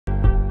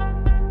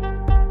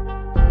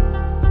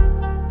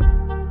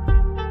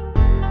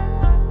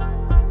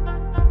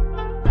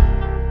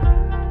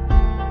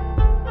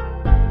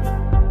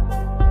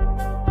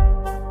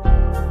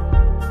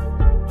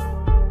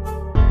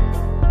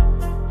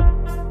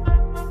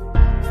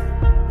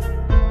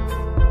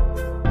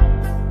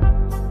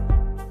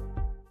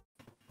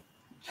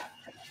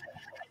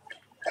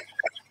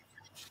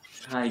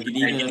Good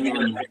evening,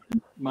 everyone.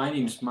 My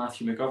name's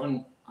Matthew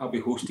McGovern. I'll be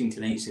hosting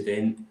tonight's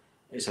event.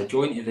 It's a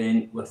joint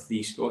event with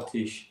the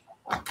Scottish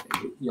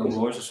Young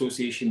Lawyers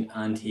Association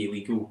and Hay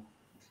Legal.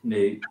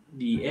 Now,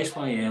 the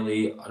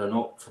SYLA are a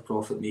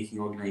not-for-profit making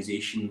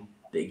organisation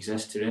that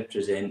exists to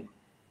represent,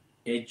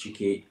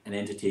 educate and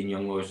entertain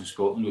young lawyers in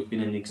Scotland. We've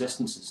been in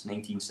existence since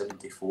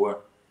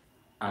 1974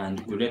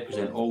 and we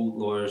represent all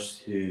lawyers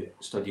who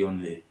study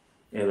on the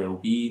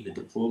LLB, the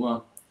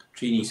diploma,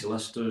 trainee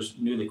solicitors,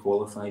 newly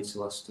qualified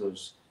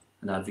solicitors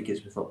and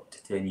advocates with up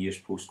to 10 years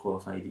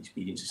post-qualified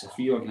experience. It's a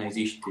free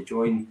organisation to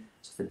join.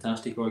 It's a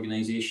fantastic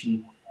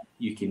organisation.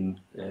 You can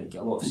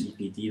get a lot of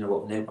CPD and a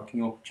lot of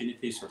networking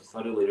opportunities, so I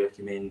thoroughly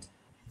recommend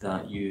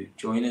that you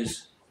join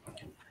us.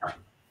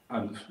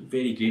 I'm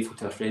very grateful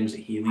to our friends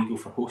at Hay Legal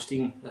for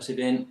hosting this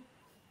event.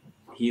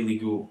 Hay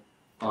Legal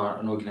are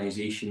an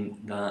organisation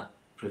that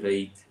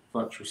provide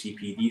virtual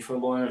CPD for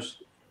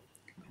lawyers,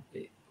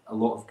 a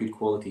lot of good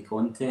quality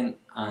content,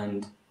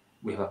 and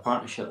we have a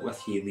partnership with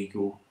Hay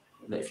Legal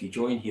that if you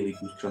join Hay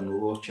Legal's criminal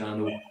law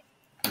channel,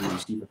 you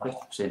receive a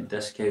 50%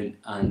 discount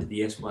and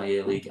the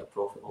SYLA get a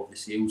profit of the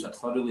sales. I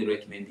thoroughly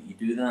recommend that you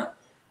do that.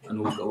 I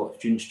know we've got a lot of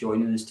students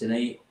joining us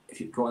tonight. If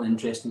you've got an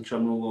interest in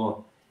criminal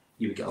law,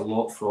 you would get a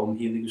lot from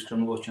Hay Legal's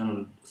criminal law channel,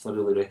 and I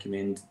thoroughly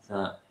recommend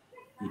that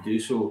you do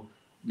so.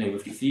 Now,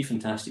 we've got 3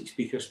 fantastic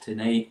speakers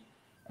tonight,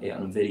 and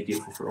I'm very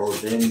grateful for all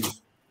of them.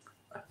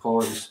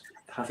 Paul, I was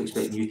half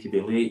expecting you to be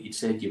late. You'd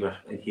said you were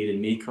in hair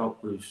and makeup.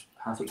 I was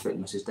half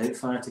expecting Mrs.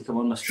 Doubtfire to come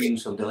on my stream,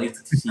 so I'm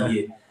delighted to see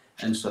you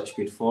in such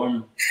good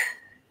form.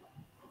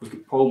 We've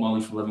got Paul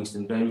Mullen from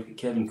Livingstone Brown, we've got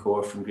Kevin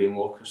Cory from Graham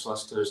Walker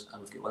Solicitors,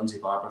 and we've got Lyndsey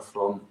Barber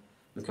from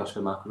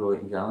McCusker, McElroy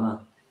and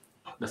Gallanagh.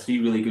 They're 3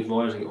 really good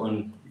lawyers. I get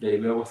on very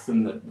well with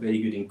them. They're very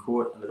good in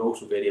court and they're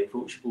also very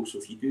approachable. So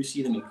if you do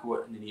see them in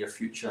court in the near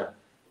future,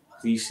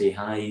 please say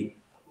hi.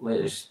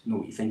 Let us know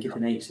what you think of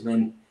tonight's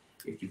event.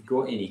 If you've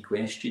got any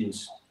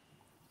questions,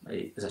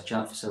 there's a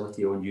chat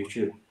facility on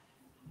YouTube.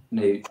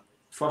 Now,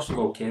 first of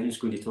all, Kevin's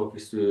going to talk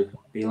us through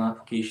bail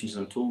applications,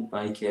 and I'm told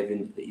by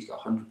Kevin that he's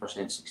got a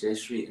 100%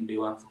 success rate in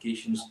bail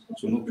applications,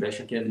 so no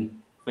pressure,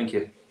 Kevin. Thank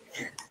you.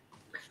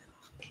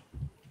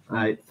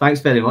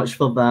 Thanks very much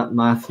for that,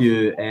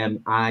 Matthew.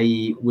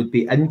 I would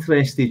be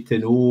interested to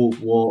know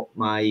what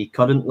my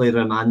currently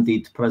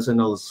remanded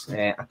prisoners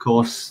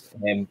across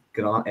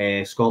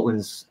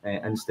Scotland's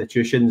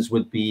institutions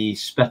would be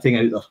spitting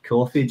out their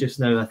coffee just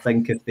now, I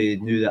think, if they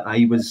knew that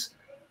I was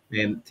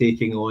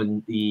taking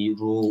on the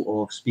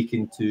role of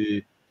speaking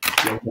to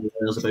young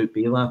lawyers about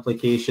bail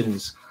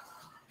applications.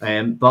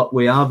 But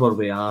we are where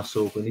we are,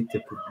 so we need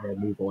to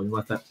move on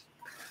with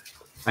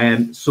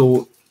it.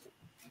 So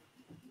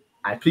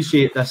I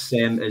appreciate this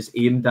is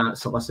aimed at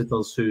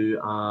solicitors who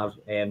are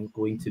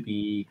going to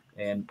be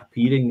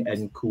appearing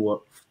in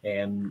court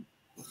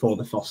for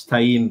the first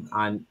time,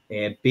 and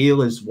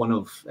bail is one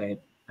of,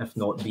 if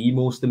not the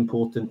most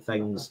important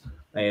things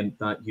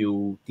that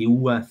you'll deal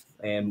with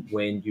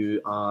when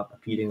you are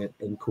appearing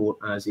in court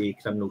as a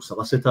criminal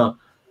solicitor.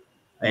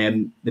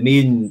 The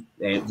main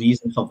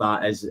reason for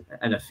that is,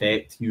 in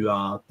effect, you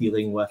are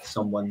dealing with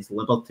someone's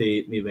liberty.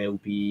 It may well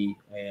be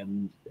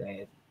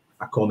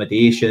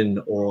accommodation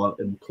or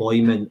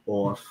employment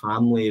or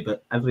family,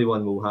 but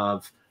everyone will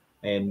have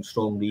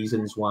strong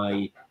reasons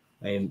why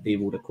they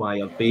will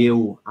require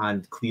bail,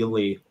 and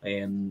clearly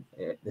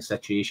the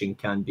situation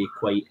can be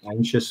quite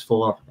anxious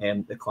for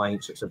the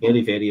clients. It's a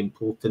very, very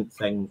important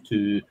thing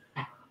to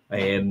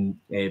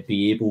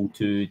be able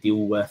to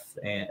deal with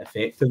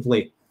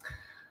effectively.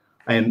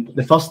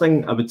 The first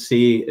thing I would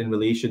say in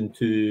relation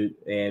to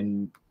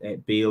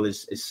bail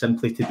is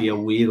simply to be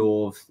aware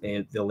of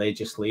the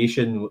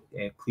legislation.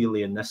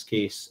 Clearly, in this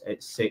case,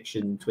 it's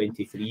Section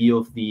 23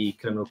 of the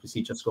Criminal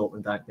Procedure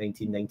Scotland Act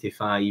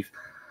 1995.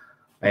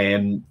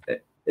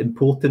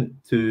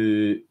 Important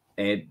to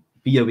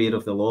be aware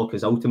of the law,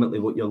 because ultimately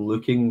what you're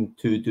looking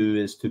to do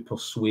is to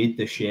persuade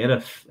the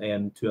sheriff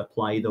to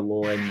apply the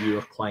law in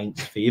your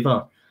client's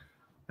favour.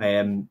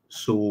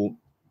 So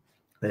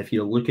if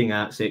you're looking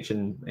at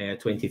Section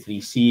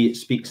 23C, it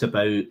speaks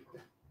about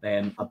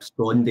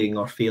absconding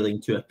or failing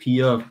to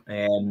appear,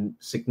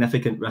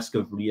 significant risk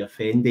of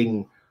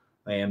reoffending,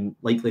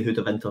 likelihood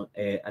of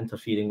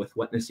interfering with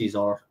witnesses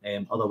or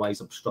otherwise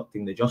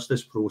obstructing the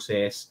justice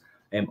process,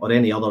 or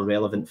any other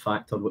relevant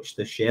factor which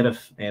the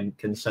sheriff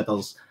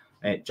considers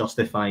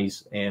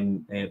justifies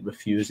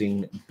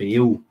refusing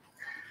bail.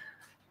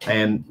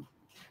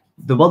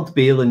 The word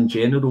bail in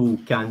general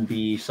can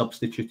be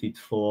substituted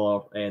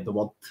for the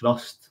word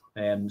trust.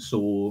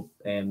 So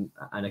an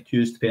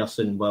accused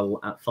person will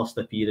at first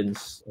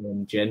appearance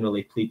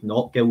generally plead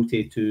not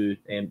guilty to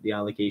the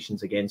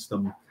allegations against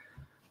them,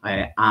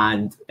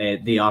 and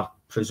they are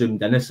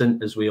presumed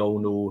innocent, as we all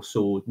know,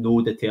 so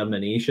no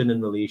determination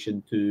in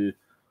relation to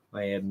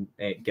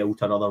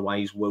guilt or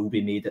otherwise will be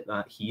made at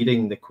that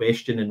hearing. The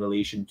question in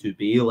relation to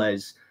bail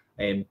is,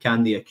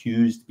 can the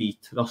accused be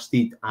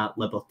trusted at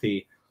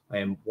liberty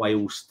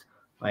whilst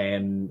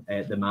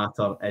the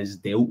matter is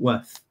dealt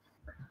with?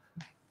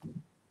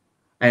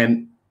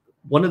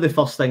 One of the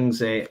first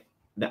things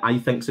that I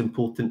think is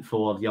important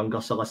for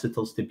younger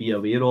solicitors to be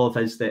aware of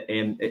is that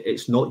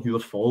it's not your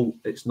fault.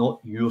 It's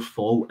not your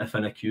fault if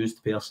an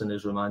accused person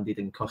is remanded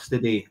in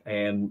custody.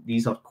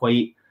 These are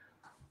quite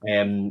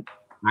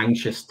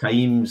anxious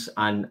times,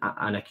 and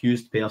an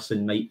accused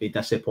person might be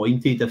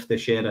disappointed if the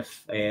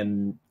sheriff,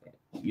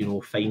 you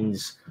know,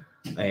 finds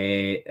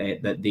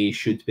that they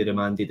should be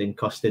remanded in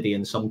custody,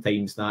 and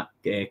sometimes that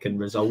can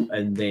result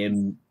in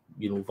them,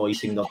 you know,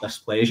 voicing their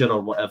displeasure or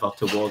whatever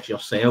towards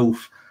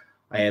yourself.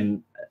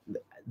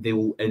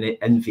 They'll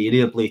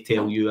invariably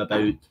tell you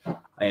about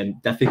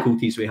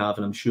difficulties we have,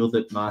 and I'm sure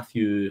that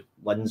Matthew,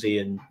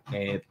 Lyndsey, and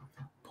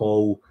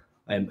Paul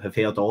have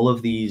heard all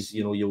of these.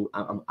 You know,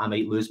 I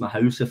might lose my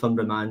house if I'm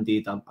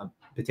remanded. I'm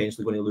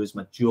potentially going to lose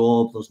my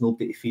job. There's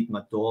nobody to feed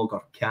my dog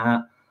or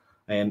cat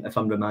if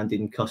I'm remanded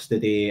in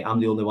custody. I'm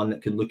the only one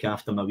that can look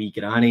after my wee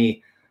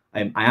granny.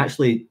 I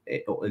actually,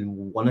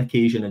 on one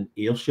occasion in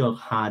Ayrshire,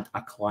 had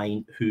a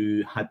client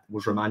who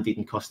was remanded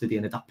in custody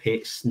and had a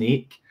pet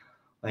snake.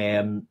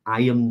 I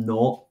am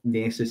not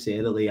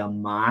necessarily a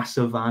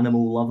massive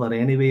animal lover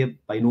anyway,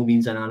 by no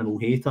means an animal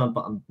hater,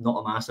 but I'm not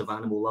a massive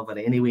animal lover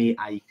anyway.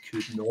 I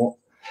could not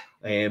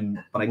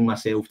bring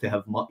myself to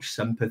have much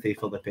sympathy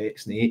for the pet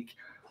snake.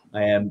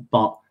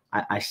 But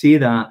I say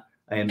that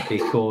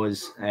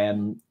because,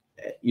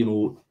 you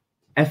know,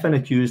 if an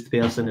accused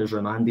person is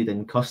remanded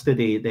in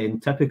custody, then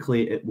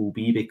typically it will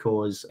be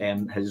because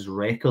his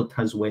record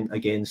has went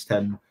against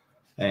him,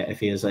 if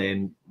he has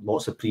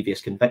lots of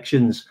previous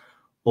convictions,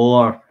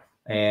 or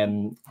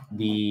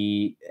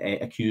the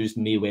accused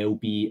may well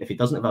be, if he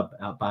doesn't have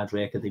a bad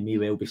record, he may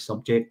well be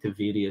subject to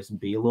various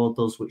bail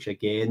orders, which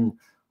again,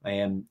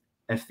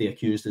 if the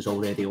accused is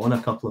already on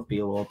a couple of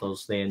bail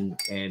orders, then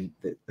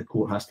the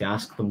court has to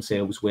ask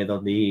themselves whether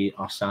they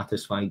are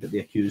satisfied that the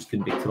accused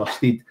can be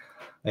trusted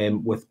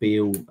with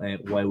bail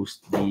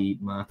whilst the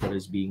matter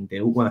is being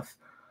dealt with.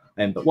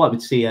 But what I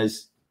would say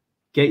is,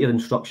 get your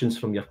instructions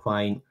from your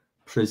client,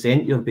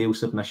 present your bail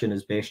submission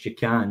as best you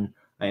can,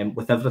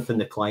 with everything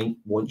the client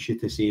wants you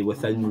to say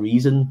within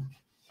reason.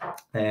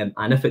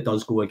 And if it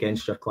does go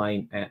against your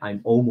client,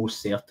 I'm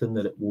almost certain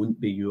that it won't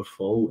be your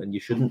fault, and you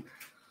shouldn't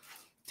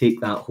take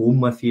that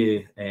home with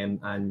you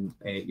and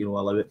you know,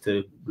 allow it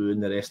to ruin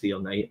the rest of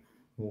your night.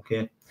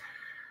 Okay.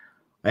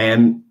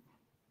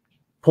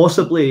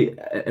 Possibly,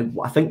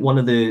 I think one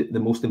of the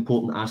most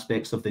important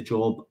aspects of the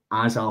job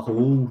as a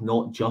whole,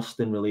 not just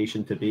in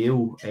relation to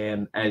bail,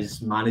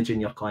 is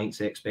managing your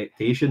client's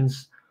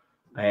expectations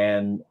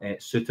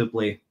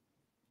suitably.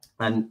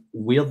 And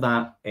where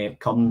that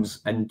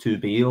comes into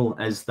bail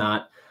is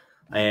that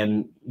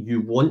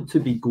you want to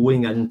be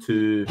going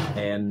into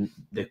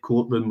the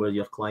courtroom where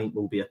your client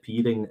will be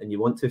appearing, and you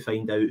want to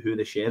find out who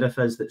the sheriff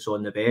is that's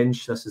on the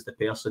bench. This is the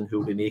person who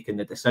will be making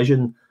the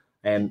decision.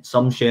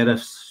 Some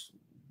sheriffs,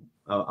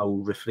 I'll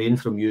refrain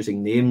from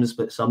using names,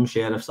 but some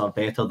sheriffs are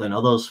better than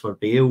others for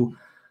bail.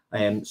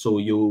 So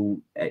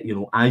you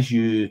know, as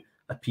you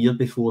appear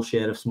before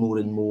sheriffs more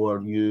and more,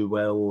 you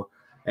will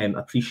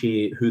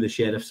appreciate who the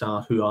sheriffs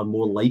are who are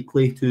more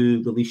likely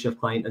to release your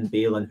client on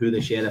bail, and who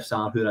the sheriffs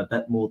are who are a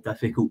bit more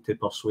difficult to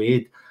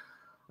persuade.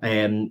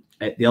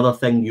 The other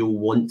thing you'll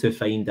want to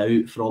find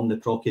out from the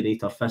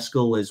Procurator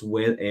Fiscal is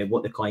where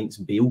what the client's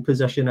bail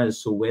position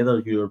is. So whether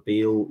your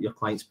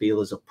client's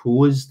bail is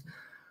opposed,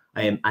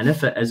 and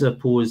if it is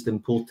opposed,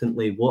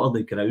 importantly, what are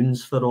the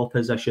grounds for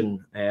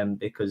opposition?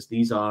 Because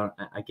these are,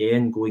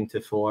 again, going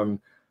to form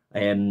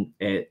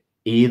the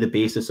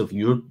basis of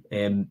your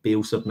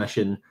bail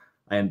submission,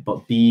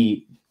 but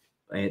B,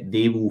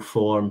 they will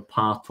form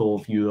part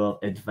of your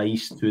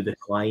advice to the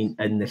client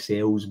in the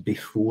cells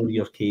before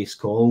your case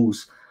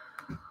calls.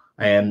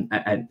 And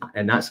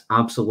that's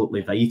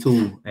absolutely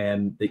vital,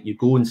 that you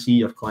go and see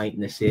your client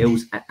in the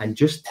cells and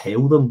just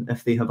tell them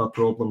if they have a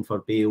problem for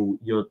bail.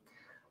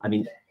 I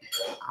mean,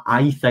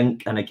 I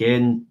think, and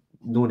again,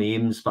 no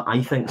names, but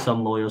I think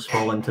some lawyers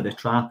fall into the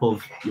trap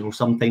of, you know,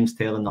 sometimes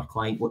telling their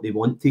client what they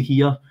want to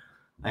hear,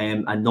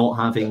 and not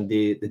having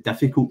the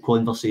difficult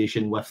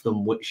conversation with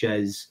them, which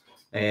is,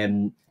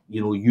 you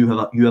know, you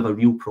have a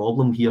real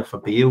problem here for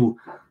bail,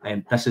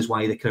 and this is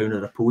why the Crown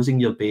are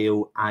opposing your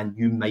bail, and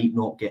you might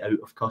not get out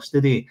of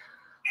custody.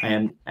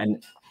 And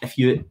if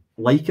you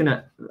liken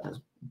it,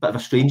 a bit of a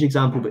strange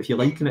example, but if you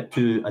liken it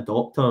to a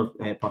doctor,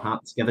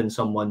 perhaps giving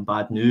someone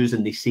bad news,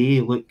 and they say,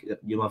 look,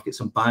 you know, I've got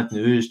some bad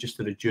news, just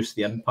to reduce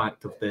the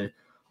impact of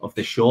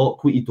the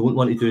shock. What you don't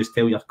want to do is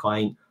tell your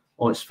client,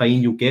 oh, it's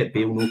fine, you'll get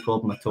bail, no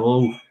problem at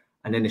all.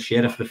 And then the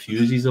sheriff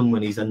refuses him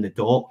when he's in the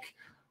dock,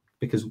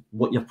 because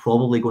what you're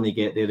probably going to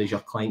get there is your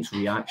client's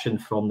reaction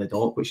from the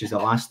dock, which is the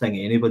last thing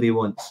anybody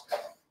wants.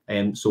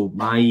 So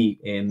my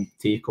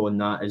take on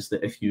that is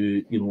that if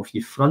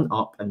you front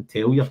up and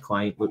tell your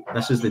client, look,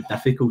 this is the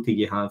difficulty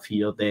you have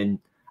here, then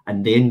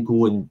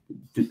go and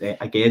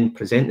again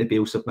present the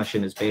bail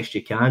submission as best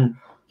you can.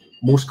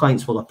 Most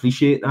clients will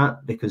appreciate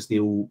that, because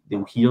they'll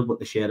hear what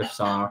the sheriffs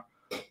are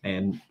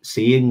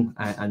saying,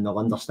 and they'll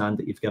understand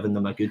that you've given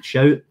them a good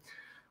shout.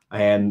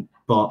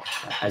 But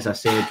as I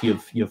said,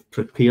 you've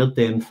prepared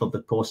them for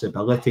the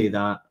possibility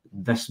that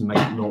this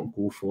might not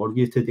go for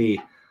you today.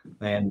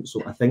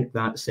 So I think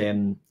that's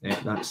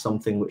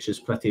something which is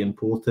pretty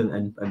important,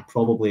 and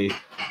probably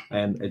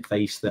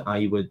advice that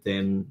I would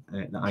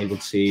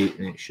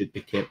say should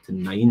be kept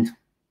in mind.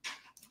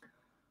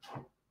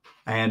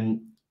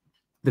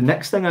 The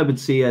next thing I would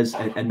say is,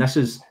 and this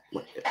is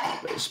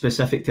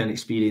specific to an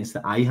experience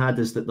that I had,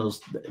 is that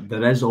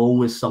there is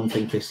always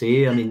something to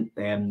say. I mean,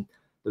 there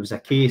was a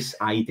case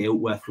I dealt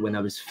with when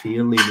I was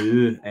fairly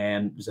new.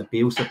 It was a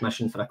bail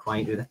submission for a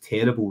client who had a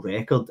terrible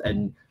record,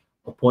 and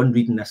upon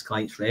reading this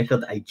client's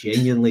record, I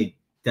genuinely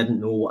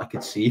didn't know what I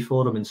could say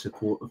for him in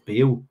support of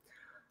bail.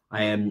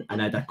 And I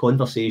had a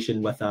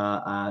conversation with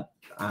a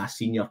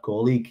senior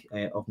colleague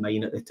of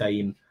mine at the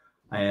time,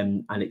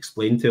 and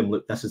explained to him,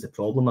 look, this is the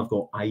problem I've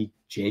got. I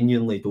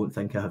genuinely don't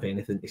think I have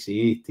anything to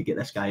say to get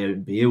this guy out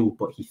in bail,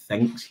 but he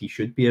thinks he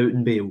should be out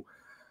in bail.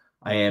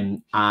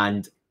 And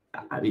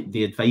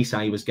the advice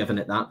I was given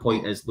at that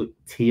point is, look,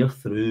 tear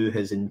through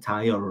his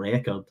entire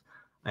record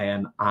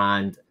and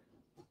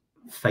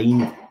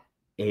find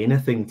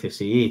anything to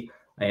say,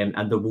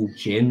 and there will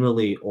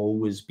generally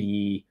always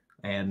be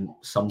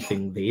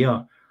something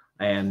there.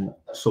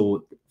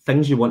 So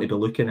things you want to be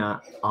looking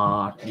at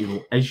are,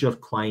 is your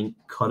client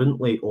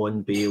currently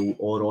on bail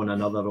or on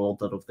another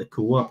order of the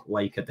court,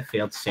 like a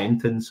deferred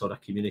sentence or a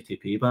community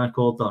payback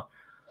order?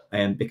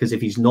 Because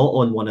if he's not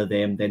on one of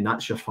them, then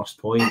that's your first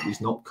point.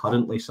 He's not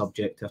currently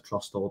subject to a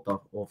trust order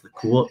of the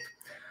court.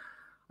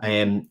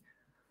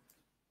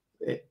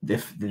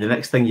 The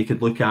next thing you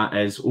could look at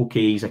is,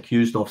 okay, he's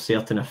accused of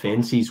certain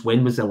offences.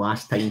 When was the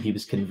last time he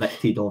was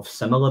convicted of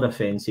similar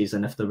offences?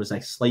 And if there was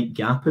a slight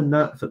gap in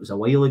that, if it was a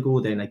while ago,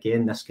 then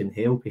again, this can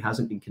help. He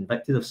hasn't been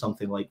convicted of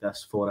something like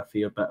this for a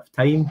fair bit of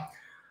time.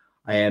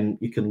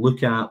 You can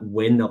look at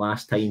when the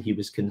last time he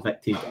was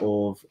convicted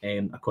of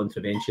a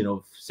contravention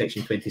of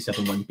Section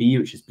 27(1)(b),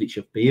 which is breach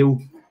of bail.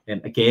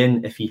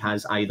 Again, if he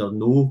has either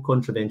no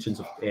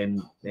contraventions of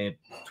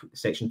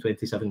Section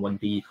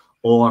 27(1)(b),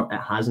 or it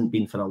hasn't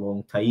been for a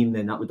long time,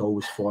 then that would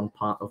always form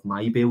part of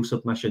my bail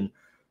submission,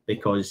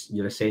 because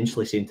you're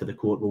essentially saying to the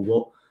court,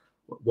 well,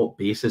 what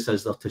basis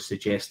is there to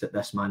suggest that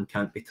this man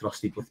can't be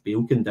trusted with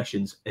bail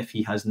conditions if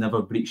he has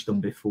never breached them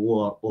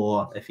before,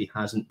 or if he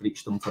hasn't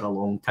breached them for a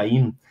long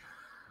time?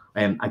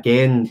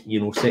 Again,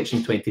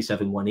 Section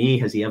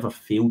 27(1)(a), has he ever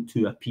failed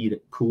to appear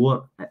at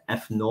court?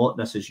 If not,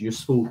 this is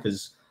useful,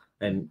 because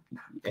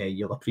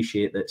you'll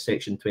appreciate that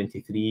Section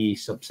 23,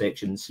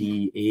 subsection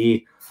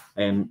C(a),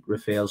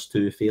 refers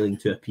to failing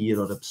to appear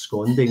or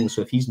absconding.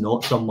 So if he's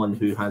not someone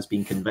who has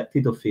been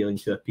convicted of failing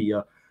to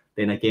appear,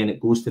 then again,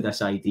 it goes to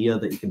this idea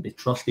that he can be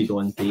trusted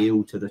on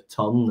bail to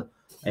return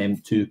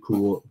to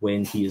court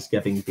when he is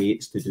giving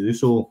dates to do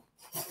so.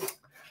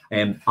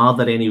 Are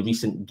there any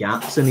recent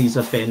gaps in his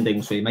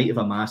offending? So he might have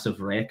a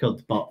massive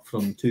record, but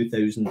from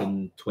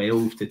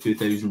 2012 to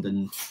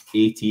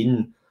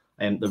 2018,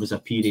 there was a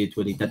period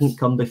where he didn't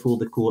come before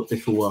the court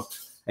before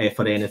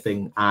for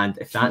anything. And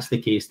if that's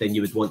the case, then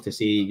you would want to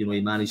say,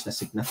 he managed a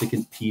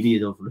significant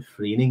period of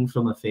refraining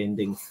from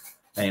offending,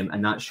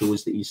 and that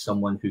shows that he's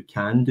someone who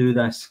can do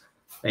this.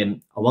 A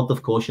word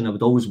of caution, I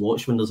would always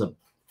watch when there's a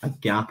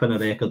gap in a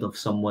record of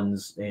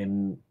someone's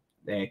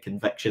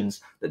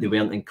convictions, that they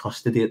weren't in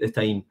custody at the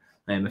time.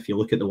 If you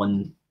look at the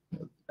one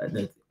at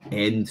the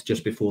end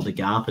just before the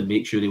gap, and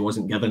make sure he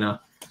wasn't given a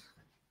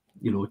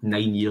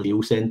 9-year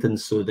jail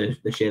sentence, so the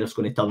sheriff's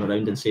going to turn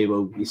around and say,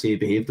 well, you say he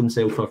behaved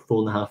himself for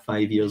 4.5,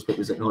 5 years, but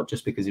was it not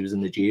just because he was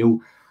in the jail?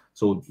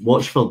 So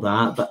watch for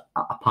that. But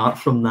apart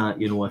from that,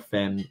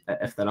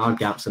 if there are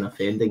gaps in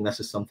offending, this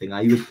is something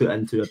I would put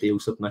into a bail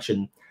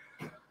submission.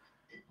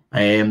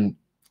 The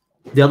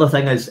other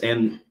thing is,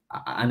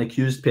 an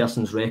accused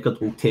person's record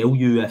will tell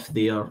you if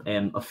their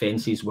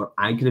offences were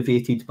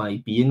aggravated by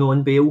being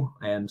on bail.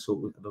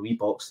 So the wee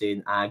box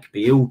saying ag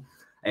bail.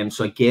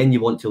 So again, you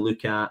want to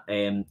look at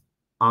when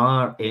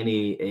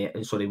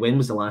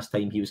was the last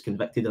time he was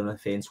convicted of an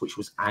offence which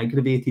was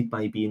aggravated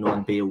by being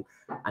on bail?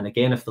 And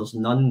again, if there's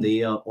none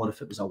there, or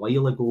if it was a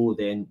while ago,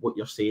 then what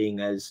you're saying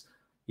is,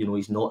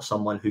 he's not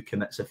someone who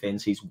commits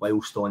offences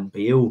whilst on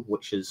bail,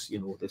 which is,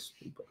 this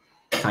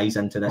ties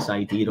into this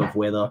idea of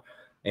whether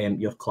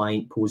your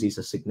client poses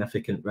a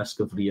significant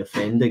risk of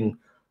reoffending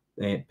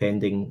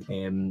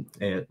pending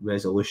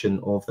resolution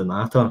of the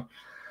matter.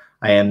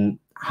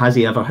 Has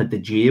he ever had the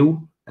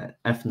jail?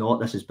 If not,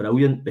 this is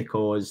brilliant,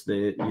 because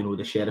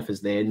the sheriff is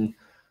then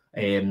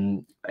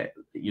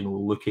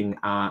looking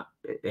at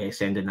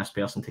sending this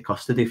person to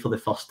custody for the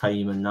first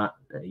time, and that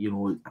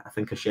I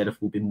think a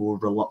sheriff will be more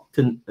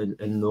reluctant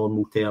in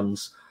normal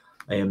terms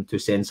to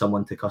send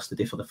someone to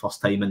custody for the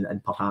first time,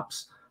 and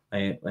perhaps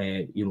a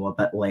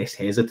bit less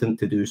hesitant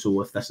to do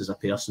so if this is a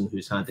person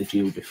who's had the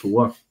jail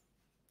before.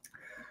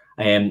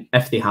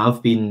 If they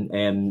have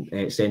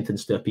been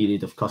sentenced to a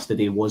period of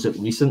custody, was it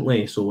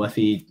recently? So if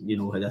he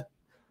had a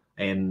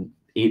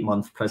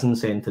 8-month prison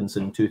sentence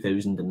in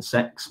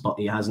 2006, but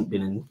he hasn't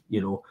been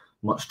in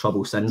much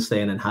trouble since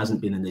then, and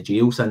hasn't been in the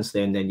jail since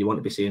then you want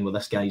to be saying, well,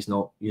 this guy's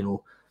not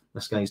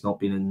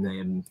been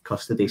in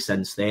custody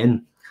since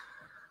then.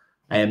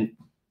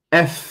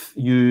 If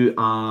you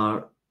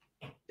are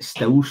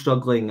still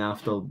struggling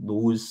after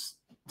those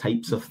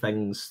types of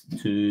things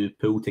to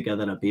pull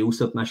together a bail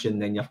submission,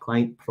 then your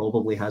client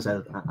probably has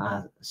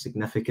a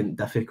significant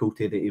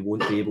difficulty that he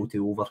won't be able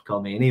to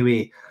overcome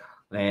anyway.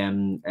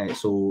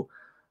 So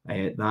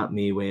that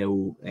may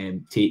well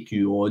take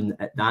you on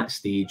at that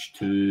stage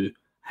to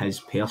his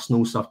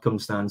personal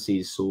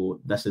circumstances. So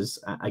this is,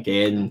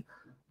 again,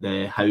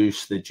 the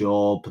house, the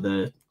job,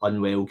 the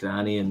unwell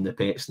granny and the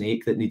pet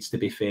snake that needs to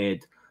be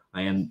fed.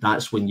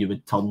 That's when you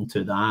would turn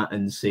to that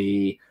and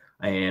say,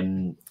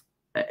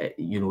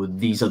 you know,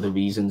 these are the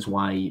reasons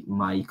why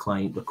my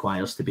client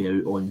requires to be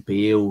out on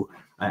bail,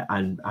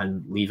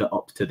 and leave it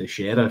up to the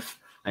sheriff.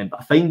 But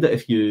I find that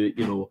if you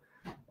know,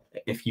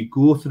 if you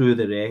go through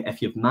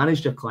if you've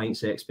managed your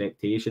client's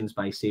expectations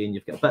by saying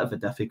you've got a bit of a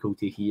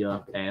difficulty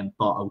here,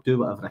 but I'll do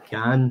whatever I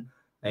can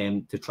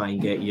to try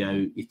and get you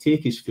out. You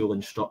take his full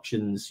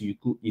instructions, you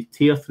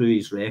tear through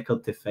his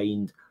record to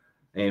find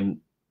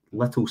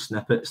little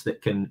snippets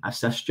that can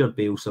assist your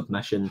bail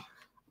submission.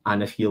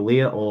 And if you lay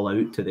it all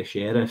out to the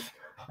sheriff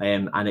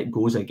and it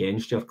goes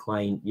against your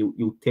client,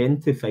 you'll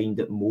tend to find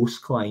that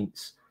most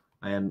clients,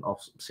 or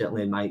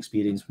certainly in my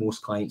experience,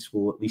 most clients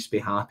will at least be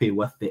happy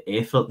with the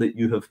effort that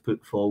you have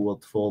put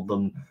forward for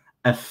them,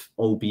 if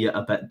albeit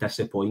a bit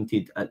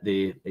disappointed at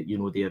the, you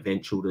know, the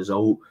eventual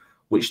result,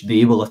 which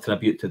they will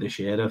attribute to the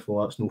sheriff.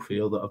 Well, that's no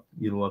fair that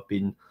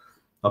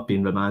I've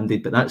been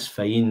remanded, but that's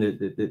fine.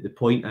 The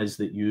point is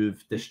that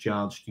you've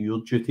discharged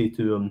your duty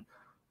to him,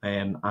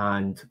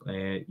 and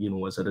you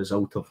know, as a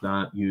result of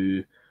that,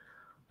 you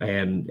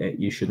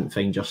shouldn't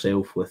find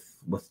yourself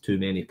with too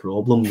many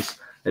problems.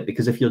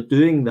 Because if you're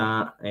doing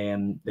that,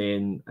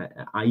 then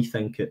I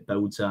think it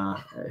builds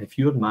if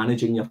you're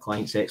managing your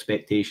client's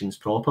expectations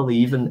properly,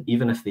 even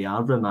if they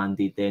are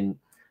remanded, then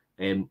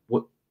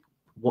what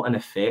in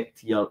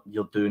effect you're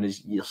doing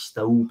is you're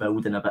still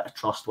building a bit of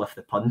trust with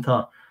the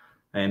punter,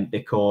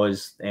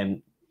 because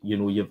you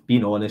know, you've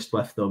been honest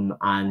with them,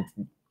 and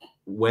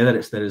whether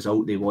it's the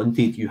result they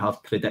wanted, you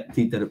have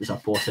predicted that it was a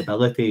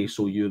possibility.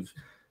 So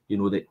you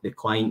know, the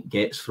client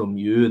gets from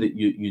you that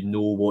you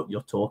know what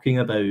you're talking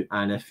about,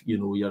 and if you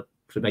know you're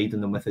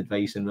providing them with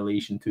advice in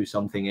relation to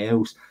something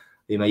else,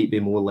 they might be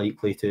more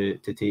likely to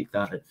take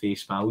that at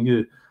face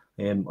value,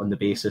 on the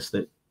basis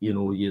that you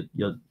know you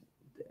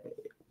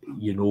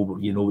know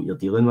what you're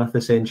dealing with,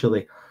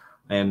 essentially.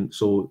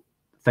 So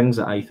things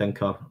that I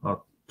think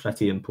are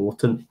pretty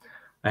important.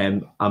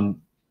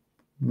 I'm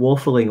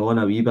waffling on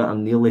a wee bit.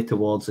 I'm nearly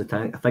towards the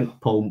time. I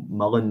think Paul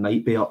Mullen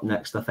might be up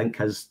next. I think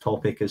his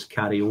topic is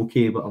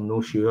karaoke, but I'm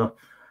not sure.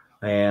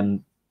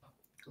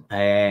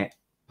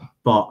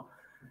 But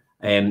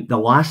the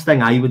last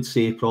thing I would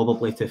say,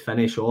 probably to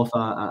finish off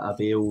a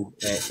bail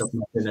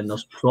submission, and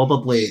there's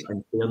probably,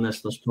 in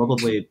fairness, there's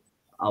probably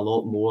a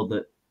lot more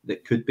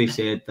that could be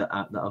said that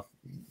I've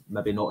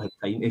maybe not had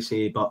time to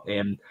say. But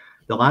the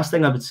last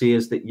thing I would say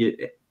is that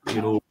you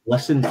know,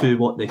 listen to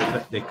what the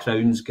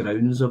Crown's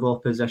grounds of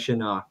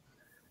opposition are,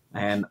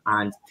 and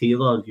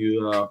tailor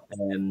your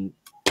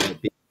bail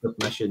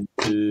submission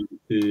to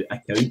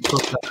account for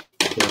that.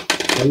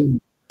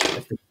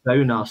 If the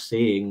Crown are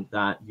saying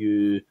that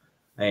your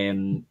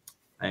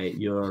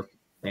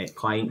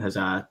client has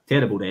a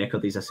terrible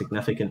record, he's a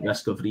significant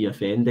risk of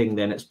reoffending,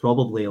 then it's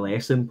probably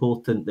less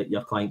important that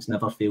your client's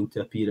never failed to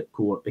appear at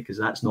court, because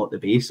that's not the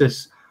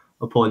basis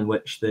upon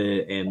which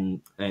the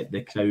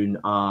Crown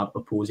are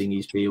opposing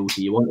his bail.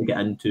 So you want to get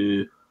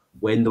into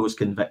when those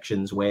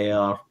convictions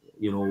were,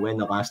 you know, when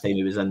the last time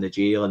he was in the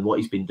jail and what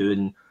he's been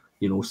doing,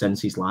 you know,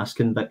 since his last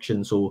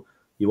conviction. So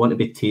you want to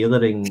be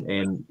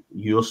tailoring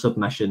your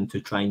submission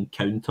to try and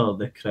counter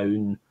the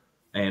Crown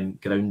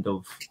ground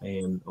of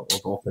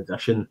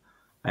opposition,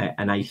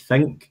 and I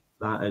think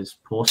that is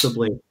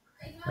possibly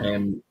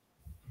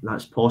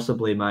that's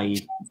possibly my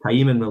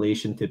time in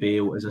relation to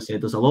bail. As I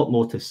said, there's a lot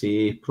more to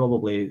say,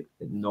 probably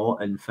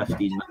not in 15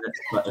 minutes,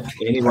 but if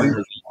anyone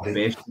has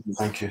questions...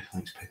 Thank you.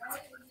 Thanks, Pete.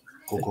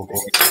 Go.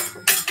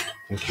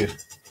 Thank you.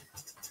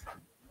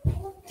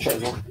 Shut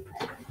it off.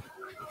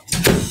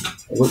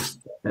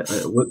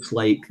 It looks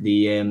like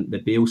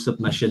the bail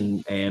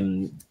submission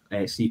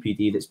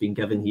CPD that's been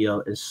given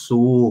here is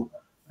so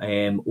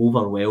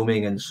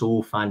overwhelming and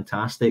so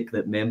fantastic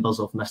that members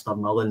of Mr.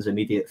 Mullen's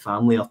immediate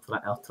family are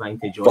trying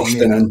to join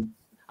me.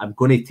 I'm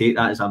going to take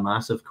that as a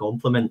massive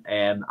compliment,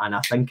 and I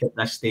think at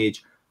this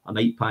stage I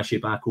might pass you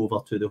back over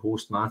to the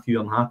host, Matthew.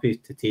 I'm happy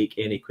to take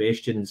any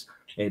questions,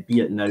 be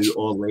it now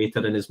or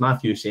later. And as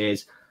Matthew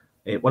says,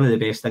 one of the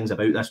best things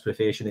about this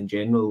profession in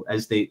general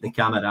is the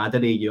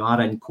camaraderie. You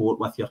are in court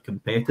with your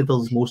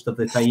competitors most of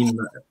the time,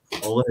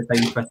 all of the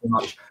time pretty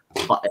much,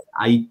 but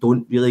I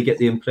don't really get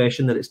the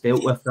impression that it's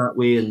dealt with that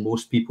way, and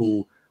most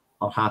people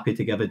are happy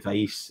to give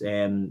advice.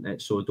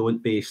 So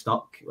don't be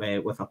stuck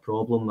with a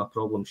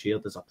problem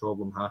shared is a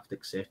problem halved,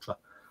 etc.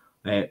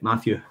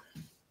 Matthew.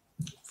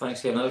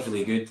 Thanks, Kevin. That was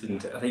really good,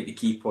 and I think the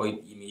key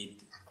point you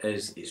made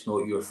is it's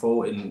not your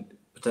fault, and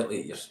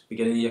particularly at your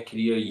beginning of your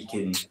career, you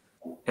can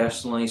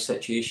personalise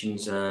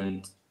situations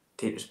and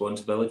take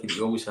responsibility, but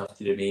you always have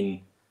to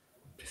remain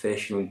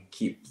professional and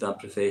keep that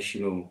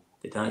professional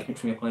detachment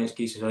from your client's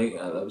cases, right?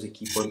 That was a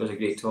key point. It was a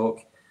great talk.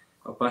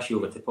 I'll pass you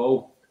over to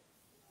Paul.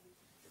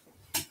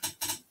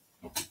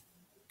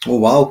 Oh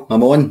wow,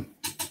 I'm on.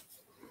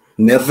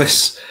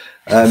 Nervous.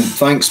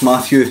 Thanks,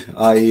 Matthew.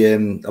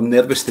 I'm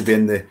nervous to be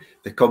in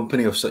the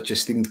company of such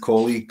esteemed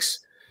colleagues,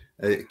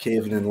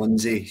 Kevin and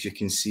Lyndsey. As you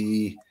can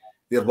see,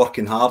 they're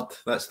working hard.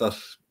 They're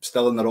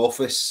still in their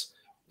office.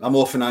 I'm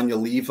off on annual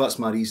leave. That's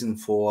my reason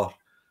for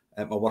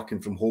my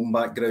working from home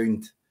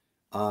background.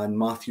 And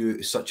Matthew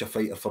is such a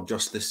fighter for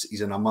justice.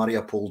 He's in a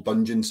Mariupol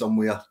dungeon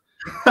somewhere.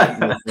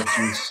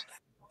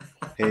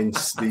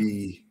 Hence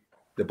the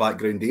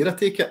background there. I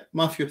take it,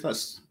 Matthew.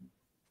 That's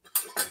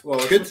well.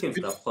 I was good. looking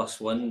for that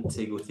 +1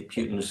 to go to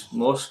Putin's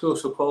Moscow.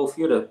 So, Paul, if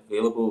you're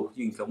available,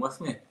 you can come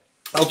with me.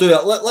 I'll do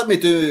it. Let me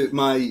do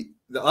my.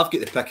 I've got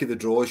the pick of the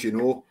draws, you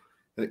know,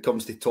 when it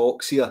comes to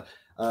talks here.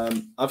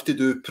 I have to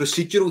do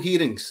procedural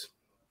hearings.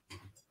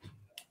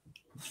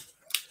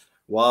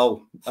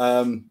 Wow.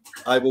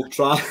 I will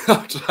try.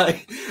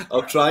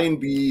 I'll try and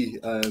be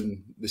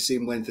the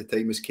same length of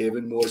time as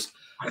Kevin was.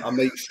 I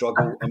might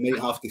struggle. I might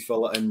have to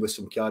fill it in with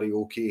some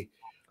karaoke.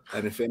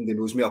 And if anybody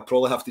knows me, I'll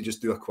probably have to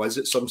just do a quiz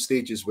at some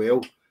stage as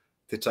well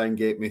to try and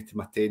get me to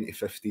my 10 to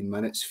 15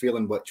 minutes,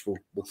 failing which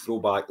we'll throw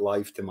back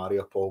live to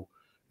Mariupol,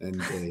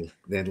 and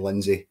then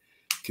Lyndsey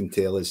can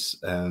tell us.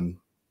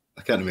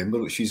 I can't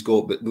remember what she's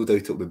got, but no doubt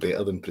it'll be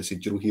better than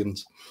procedural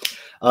hearings.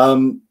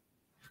 I'll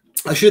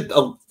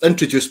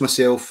introduce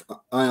myself.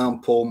 I am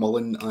Paul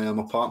Mullen. I am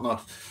a partner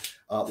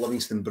at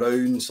Livingstone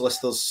Brown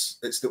Solicitors.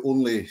 It's the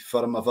only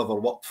firm I've ever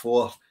worked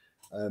for,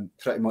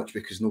 pretty much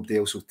because nobody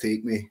else will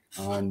take me.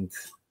 And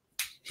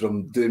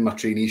from doing my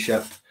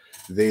traineeship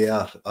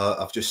there,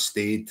 I've just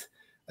stayed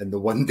in the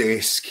one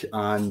desk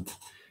and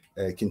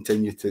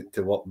continue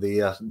to work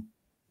there,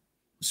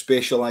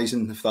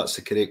 specialising, if that's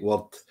the correct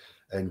word,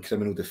 in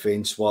criminal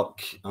defence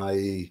work.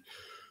 I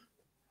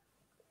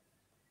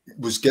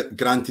was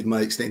granted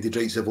my extended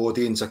rights of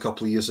audience a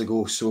couple of years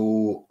ago,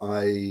 so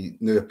I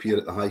now appear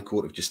at the High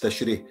Court of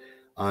Justiciary.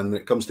 And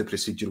when it comes to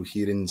procedural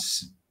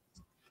hearings,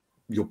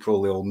 you'll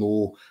probably all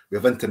know we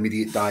have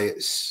intermediate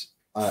diets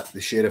at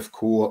the Sheriff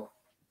Court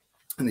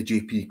and the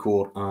GP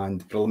Court,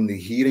 and preliminary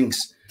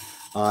hearings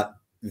at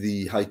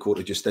the High Court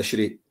of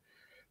Justiciary.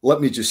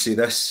 Let me just say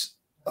this,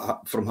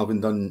 from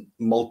having done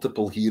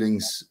multiple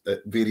hearings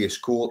at various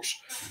courts,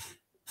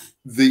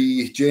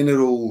 the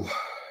general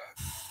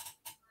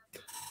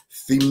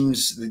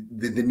themes,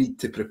 the need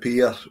to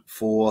prepare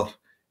for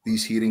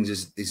these hearings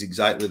is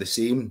exactly the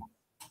same.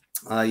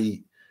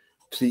 I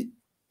treat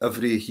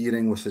every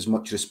hearing with as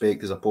much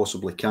respect as I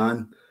possibly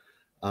can.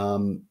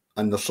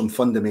 And there's some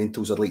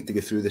fundamentals I'd like to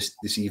go through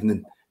this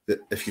evening that,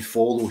 if you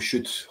follow,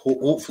 should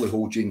hopefully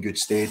hold you in good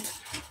stead,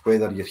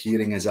 whether your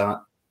hearing is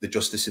at the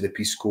Justice of the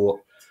Peace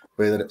Court,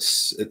 whether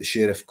it's at the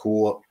Sheriff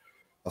Court,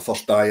 a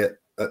first diet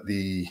at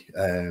the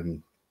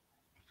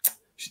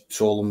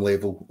solemn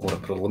level, or a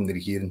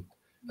preliminary hearing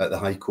at the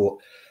High Court.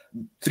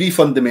 Three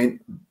fundamental.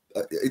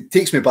 It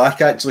takes me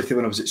back actually to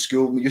when I was at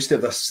school. We used to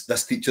have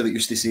this teacher that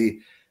used to say,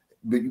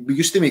 we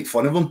used to make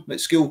fun of him at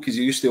school, because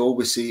he used to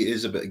always say it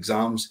is about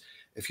exams.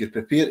 If you're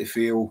prepared to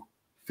fail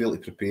to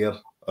prepare.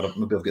 Or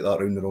maybe I've got that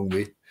around the wrong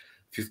way.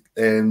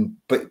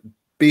 But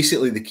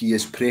basically the key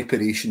is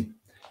preparation.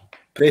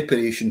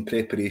 Preparation.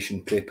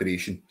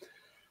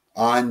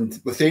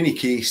 And with any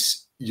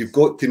case, you've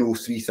got to know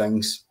three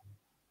things: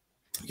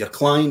 your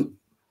client,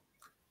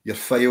 your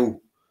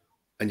file,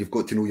 and you've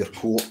got to know your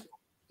court,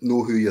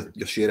 know who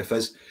your sheriff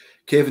is.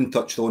 Kevin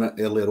touched on it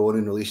earlier on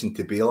in relation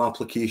to bail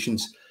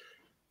applications.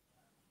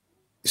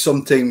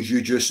 Sometimes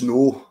you just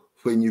know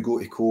when you go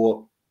to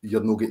court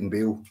you're not getting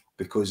bail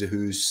because of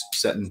who's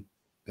sitting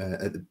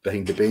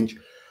behind the bench.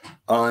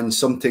 And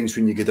sometimes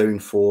when you go down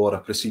for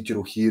a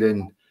procedural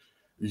hearing,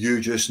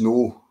 you just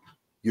know,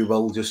 you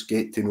will just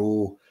get to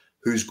know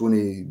who's going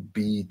to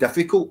be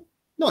difficult.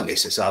 Not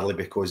necessarily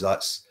because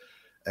that's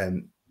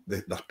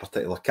their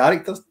particular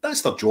character.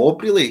 That's their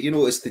job, really. You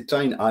know, it's to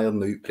try and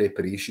iron out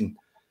preparation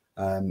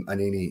and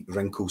any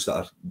wrinkles that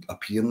are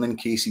appearing in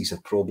cases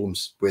or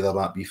problems, whether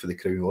that be for the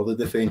Crown or the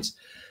defence.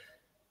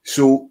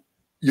 So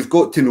you've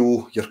got to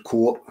know your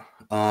court,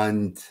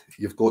 and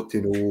you've got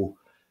to know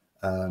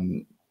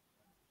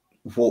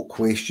what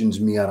questions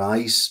may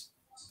arise.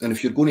 And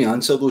if you're going to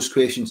answer those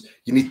questions,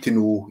 you need to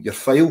know your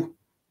file,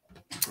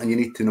 and you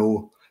need to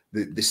know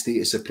the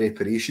status of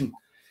preparation.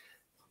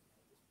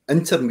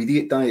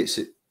 Intermediate diets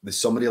at the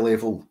summary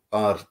level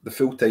are, the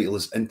full title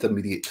is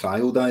Intermediate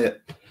Trial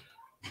Diet.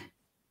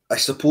 I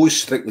suppose,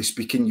 strictly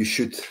speaking, you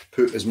should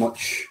put as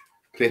much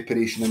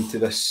preparation into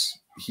this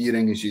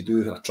hearing as you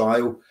do a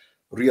trial.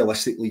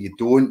 Realistically, you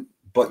don't,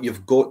 but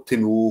you've got to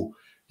know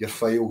your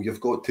file.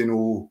 You've got to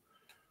know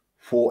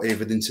what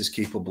evidence is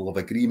capable of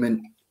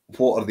agreement,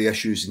 what are the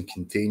issues in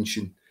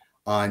contention,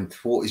 and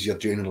what is your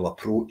general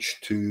approach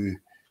to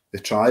the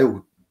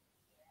trial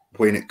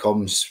when it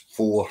comes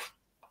for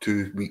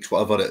 2 weeks,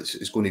 whatever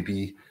it's going to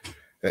be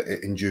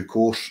in due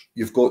course.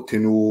 You've got to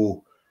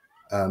know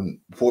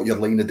what your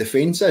line of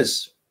defence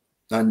is.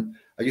 And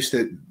I used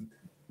to,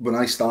 when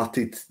I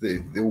started,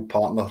 the old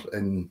partner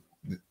in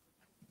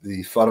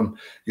the firm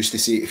used to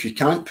say, if you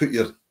can't put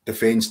your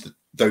defence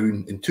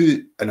down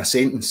in a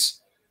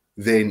sentence,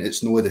 then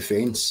it's no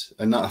defence.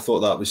 And that, I thought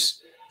that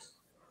was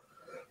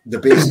the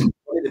best,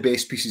 one of the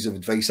best pieces of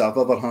advice I've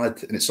ever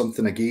had. And it's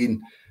something,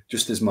 again,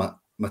 just as my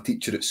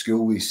teacher at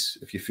school is,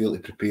 if you fail to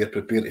prepare,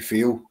 prepare to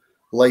fail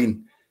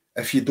line.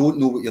 If you don't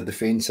know what your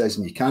defence is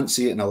and you can't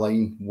say it in a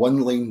line,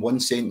 one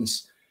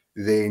sentence,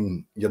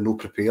 then you're not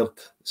prepared.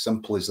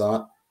 Simple as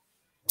that.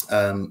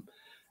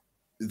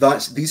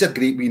 These are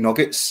great wee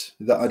nuggets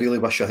that I really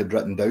wish I had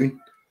written down,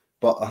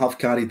 but I have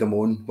carried them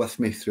on with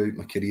me throughout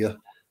my career,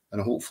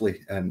 and hopefully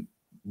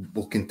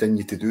will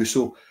continue to do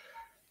so.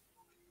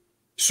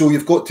 So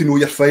you've got to know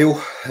your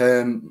file.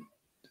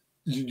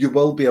 You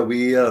will be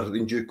aware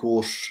in due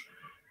course,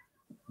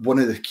 one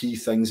of the key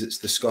things that's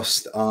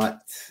discussed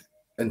at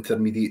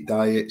intermediate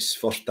diets,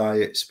 first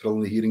diets,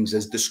 preliminary hearings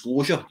is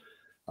disclosure,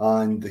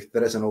 and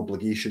there is an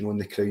obligation on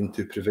the Crown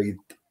to provide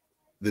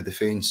the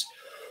defence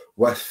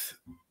with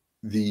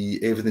the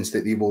evidence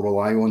that they will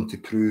rely on to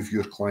prove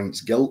your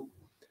client's guilt.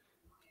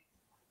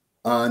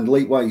 And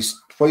likewise,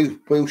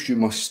 whilst you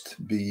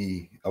must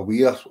be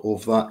aware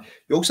of that,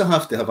 you also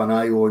have to have an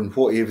eye on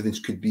what evidence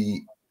could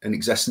be in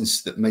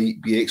existence that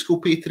might be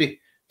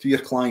exculpatory to your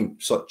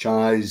client, such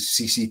as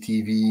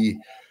CCTV,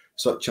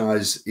 such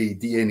as a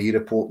DNA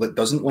report that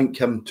doesn't link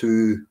him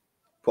to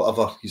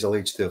whatever he's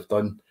alleged to have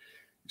done.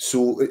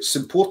 So it's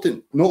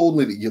important not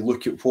only that you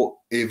look at what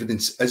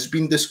evidence is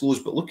being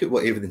disclosed, but look at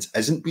what evidence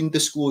isn't being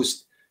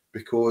disclosed,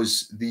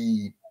 because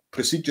the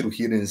procedural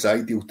hearing is the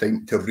ideal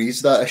time to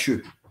raise that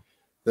issue.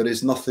 There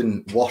is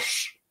nothing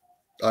worse,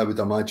 I would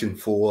imagine,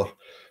 for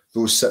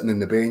those sitting on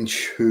the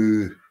bench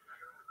who,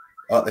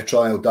 at the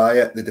trial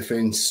diet, the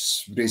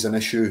defence raise an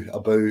issue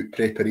about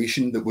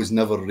preparation that was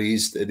never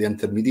raised at the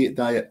intermediate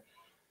diet.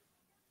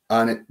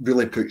 And it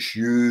really puts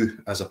you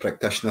as a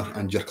practitioner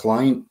and your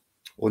client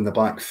on the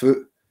back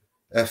foot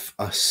if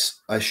an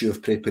issue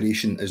of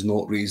preparation is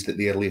not raised at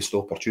the earliest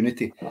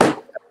opportunity.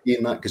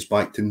 Again, that goes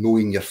back to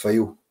knowing your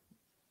file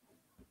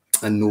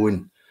and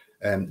knowing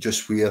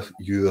just where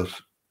your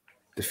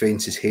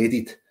defence is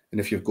headed. And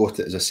if you've got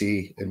it, as I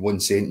say, in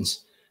one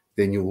sentence,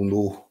 then you will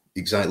know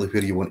exactly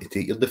where you want to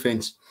take your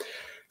defence.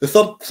 The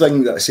third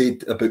thing that I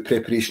said about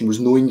preparation was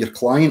knowing your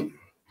client,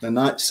 and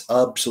that's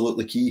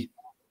absolutely key.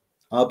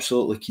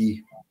 Absolutely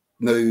key.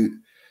 Now,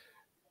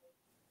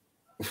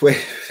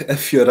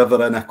 if you're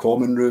ever in a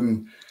common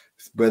room,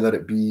 whether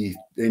it be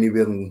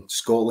anywhere in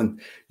Scotland,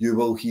 you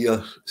will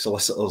hear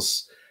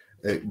solicitors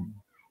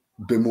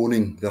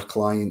bemoaning their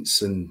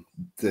clients and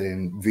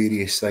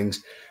various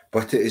things.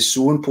 But it is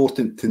so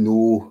important to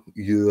know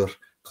your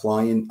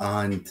client,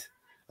 and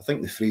I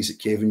think the phrase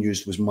that Kevin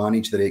used was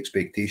manage their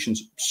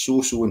expectations.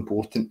 So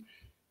important.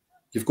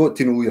 You've got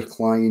to know your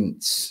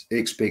client's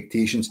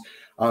expectations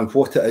and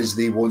what it is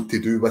they want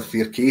to do with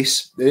their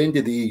case. At the end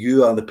of the day,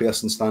 you are the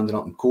person standing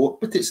up in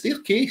court, but it's their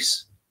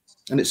case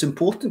and it's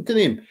important to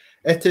them.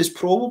 It is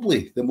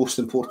probably the most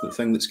important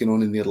thing that's going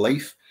on in their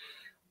life.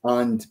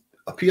 And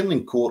appearing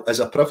in court is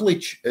a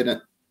privilege. And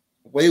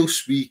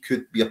whilst we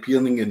could be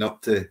appearing in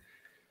up to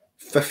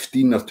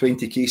 15 or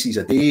 20 cases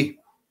a day,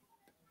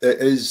 it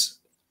is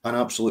an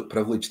absolute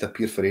privilege to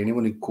appear for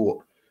anyone in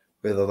court,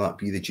 whether that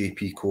be the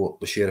JP court,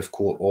 the Sheriff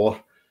Court,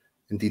 or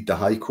indeed the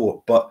High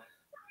Court. But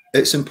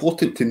it's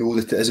important to know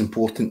that it is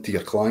important to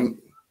your client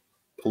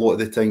a lot of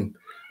the time,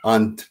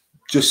 and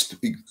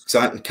just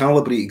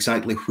calibrate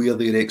exactly where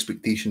their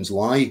expectations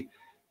lie.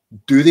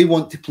 Do they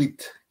want to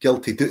plead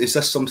guilty? Is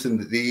this something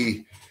that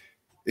they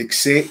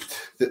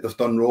accept that they've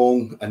done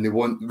wrong and they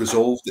want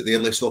resolved at the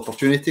earliest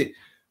opportunity?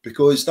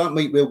 Because that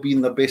might well be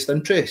in their best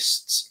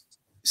interests.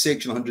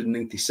 Section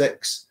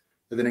 196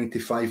 of the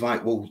 95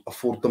 Act will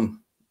afford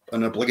them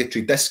an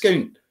obligatory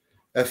discount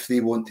if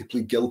they want to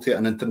plead guilty at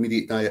an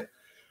intermediate diet.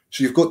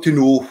 So you've got to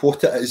know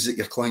what it is that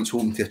your client's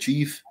hoping to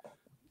achieve.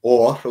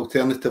 Or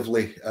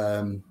alternatively,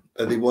 are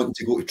they wanting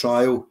to go to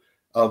trial?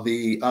 Are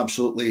they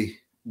absolutely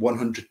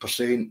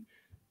 100%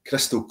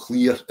 crystal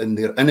clear in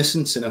their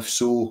innocence? And if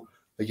so,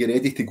 are you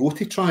ready to go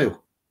to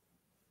trial?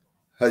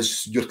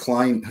 Has your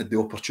client had the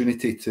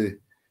opportunity to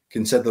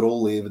consider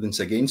all the evidence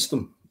against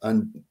them?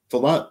 And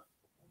for that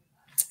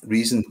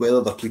reason,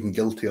 whether they're pleading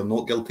guilty or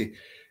not guilty,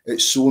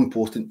 it's so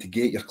important to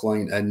get your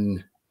client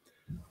in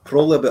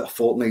probably about a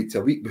fortnight to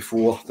a week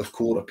before their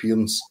court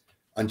appearance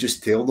and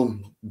just tell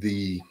them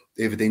the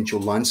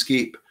evidential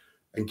landscape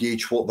and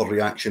gauge what their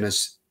reaction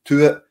is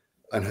to it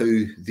and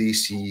how they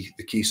see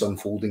the case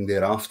unfolding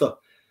thereafter.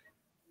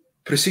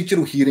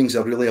 Procedural hearings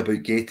are really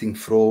about getting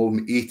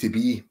from A to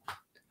B,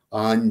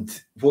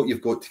 and what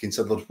you've got to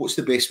consider, what's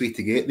the best way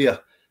to get there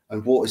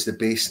and what is the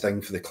best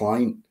thing for the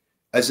client?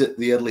 Is it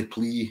the early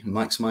plea,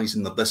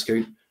 maximising their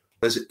discount,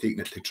 or is it taking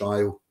it to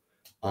trial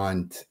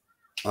and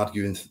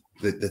arguing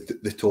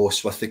the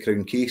toss with the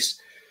Crown case?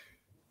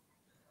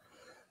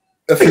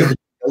 If you're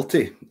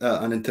guilty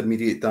at an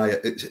intermediate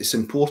diet, it's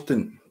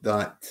important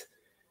that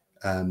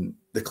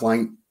the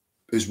client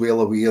is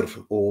well aware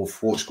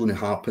of what's going to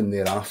happen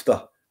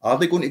thereafter Are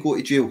they going to go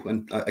to jail?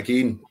 And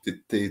again,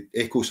 to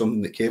echo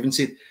something that Kevin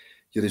said,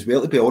 you're as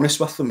well to be honest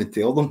with them and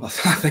tell them, I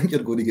think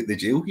you're going to get the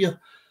jail here.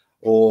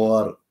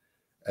 Or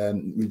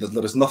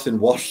there is nothing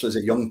worse as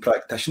a young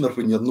practitioner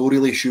when you're not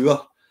really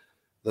sure.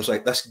 There's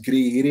like this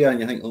grey area and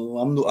you think,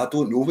 oh, I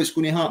don't know what's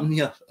going to happen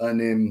here.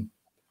 And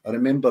I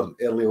remember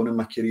early on in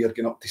my career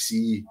going up to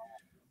see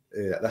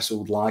this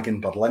old lag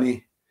in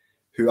Berlin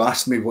who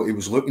asked me what he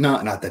was looking at,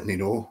 and I didn't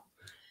know.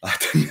 I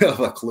didn't have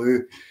a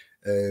clue.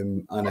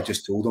 And I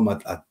just told him, I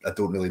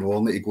don't really know.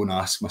 I'll need to go and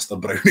ask Mr.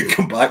 Brown and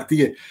come back to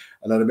you.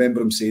 And I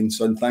remember him saying,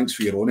 son, thanks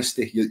for your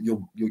honesty.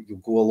 You'll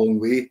go a long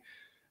way.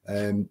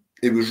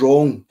 It was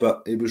wrong,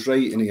 but it was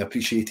right, and he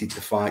appreciated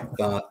the fact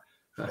that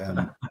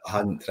I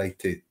hadn't tried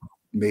to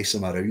mess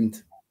him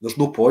around. There's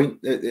no point.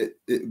 It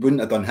wouldn't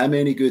have done him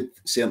any good.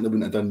 Certainly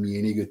wouldn't have done me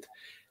any good.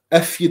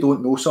 If you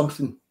don't know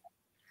something,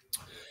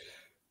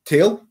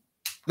 tell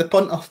the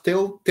punter,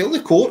 tell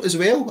the court as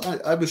well.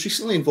 I was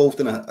recently involved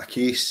in a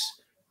case.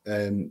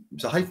 It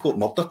was a High Court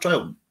murder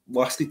trial,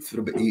 lasted for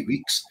about 8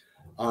 weeks.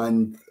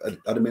 And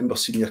I remember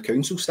senior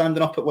counsel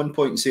standing up at one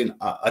point and saying,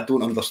 I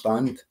don't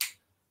understand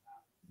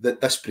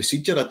this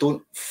procedure. I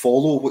don't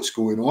follow what's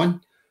going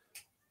on.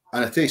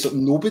 And I tell you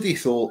something, nobody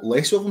thought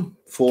less of him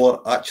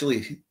for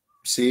actually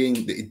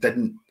saying that he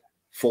didn't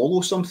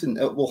follow something.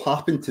 It will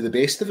happen to the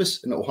best of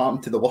us, and it will happen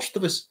to the worst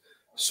of us.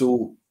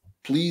 So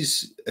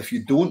please, if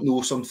you don't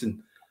know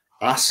something,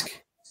 ask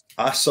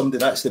somebody.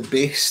 That's the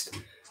best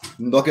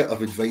nugget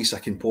of advice I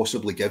can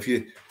possibly give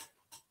you.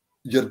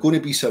 You're going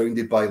to be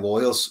surrounded by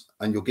lawyers,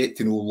 and you'll get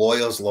to know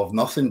lawyers love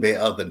nothing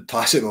better than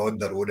passing on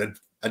their own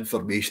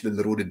information and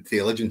their own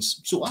intelligence.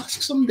 So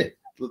ask somebody.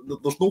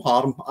 There's no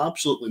harm,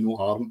 absolutely no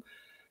harm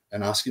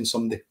in asking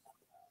somebody.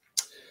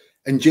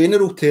 In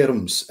general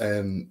terms,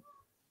 some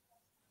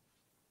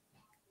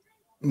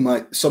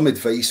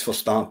advice for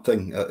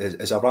starting,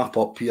 as I wrap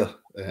up here,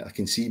 I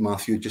can see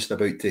Matthew just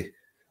about to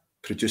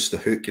produce the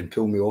hook and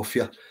pull me off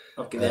here.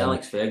 Okay, the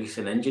Alex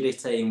Ferguson injury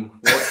time.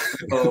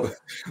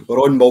 We're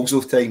on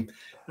Mulzo time.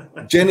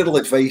 General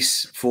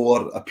advice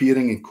for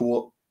appearing in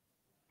court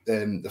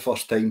the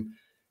first time: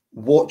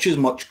 watch as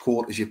much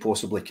court as you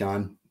possibly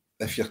can.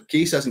 If your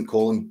case isn't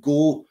calling,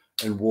 go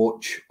and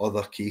watch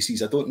other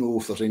cases. I don't know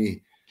if there's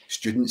any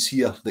students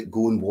here that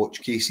go and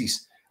watch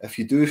cases. If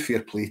you do,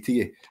 fair play to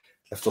you.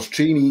 If there's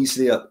trainees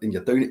there and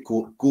you're down at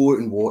court, go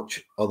and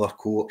watch other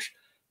courts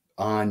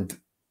and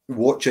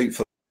watch out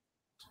for,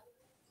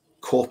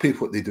 copy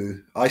what they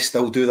do. I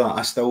still do that.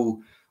 I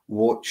still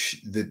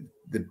watch the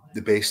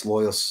best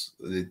lawyers.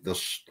 We're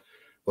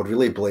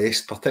really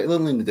blessed,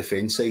 particularly in the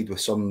defence side,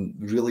 with some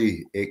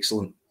really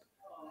excellent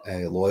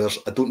lawyers.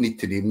 I don't need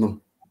to name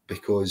them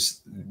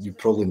because you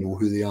probably know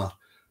who they are.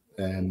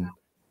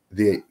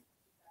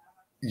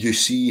 You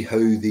see how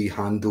they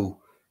handle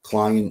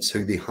clients,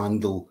 how they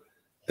handle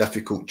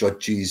difficult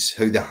judges,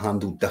 how they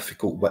handle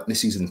difficult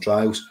witnesses in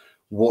trials.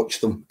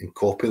 Watch them and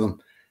copy them.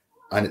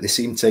 And at the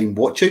same time,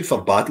 watch out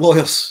for bad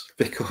lawyers,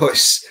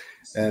 because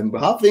we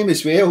have them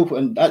as well.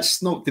 And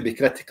that's not to be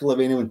critical of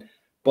anyone,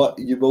 but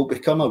you will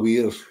become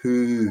aware of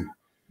who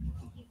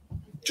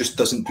just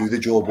doesn't do the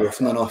job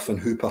often enough and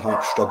who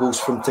perhaps struggles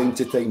from time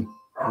to time.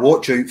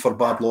 Watch out for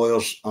bad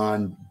lawyers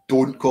and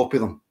don't copy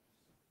them.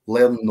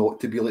 Learn not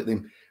to be like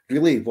them.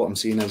 Really, what I'm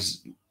saying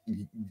is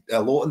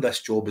a lot of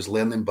this job is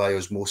learning by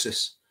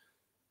osmosis.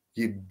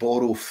 You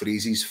borrow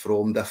phrases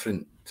from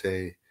different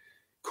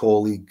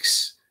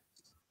colleagues.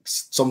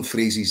 Some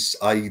phrases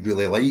I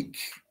really like.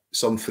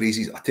 Some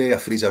phrases, I tell you a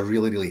phrase I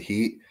really, really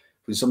hate.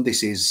 When somebody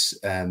says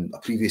a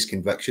previous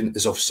conviction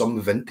is of some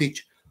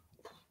vintage,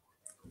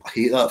 I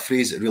hate that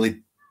phrase. It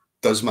really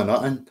does my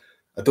nut in.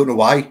 I don't know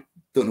why,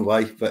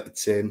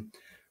 but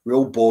we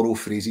all borrow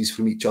phrases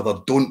from each other.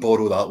 Don't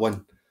borrow that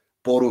one.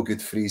 Borrow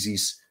good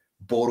phrases,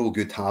 borrow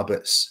good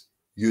habits,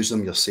 use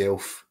them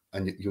yourself,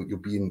 and you'll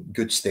be in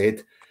good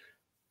stead.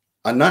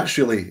 And that's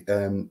really,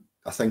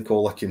 I think,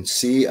 all I can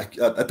say.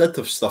 I did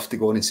have stuff to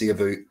go on and say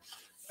about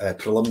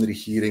preliminary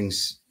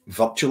hearings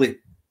virtually,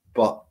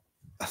 but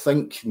I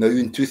think now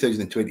in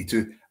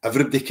 2022,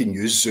 everybody can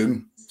use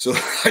Zoom. So,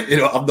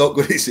 I'm not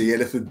going to say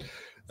anything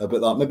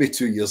about that. Maybe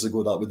 2 years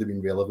ago, that would have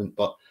been relevant,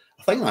 but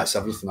I think that's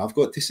everything I've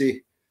got to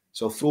say.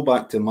 So I'll throw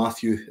back to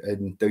Matthew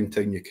in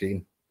downtown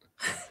Ukraine.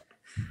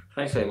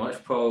 Thanks very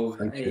much, Paul.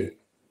 Thank you.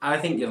 I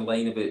think your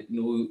line about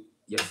know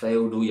your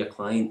file, know your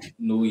client,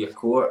 know your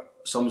court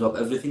sums up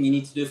everything you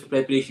need to do for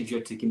preparation. If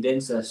you're to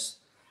condense this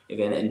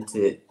event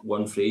into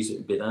one phrase, it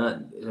would be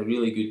that. It's a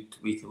really good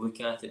way to look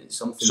at it. It's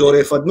something. Sorry,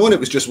 if I'd known it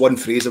was just one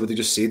phrase, I would have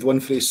just said one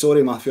phrase.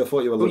 Sorry, Matthew, I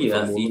thought you were looking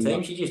for more. 3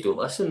 times, you just don't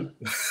listen.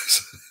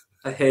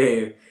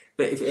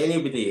 But if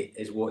anybody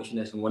is watching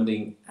this and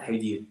wondering how do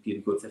you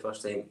go for the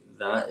first time,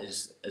 that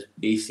is as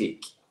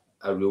basic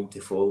a rule to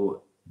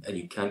follow, and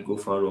you can't go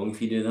far wrong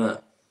if you do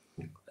that.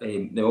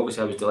 Now,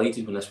 obviously, I was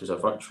delighted when this was a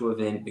virtual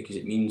event, because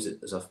it means that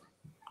there's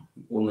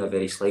only a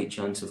very slight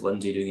chance of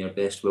Lyndsey doing her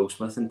best Will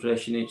Smith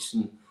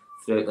impersonation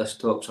throughout this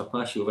talk. So I'll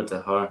pass you over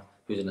to her,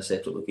 who's in a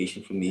separate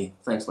location from me.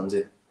 Thanks,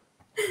 Lyndsey.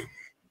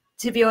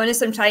 to be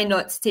honest, I'm trying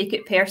not to take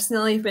it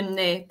personally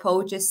when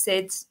Paul just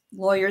said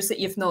lawyers that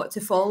you've not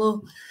to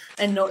follow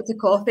and not to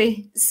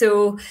copy.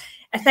 So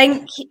I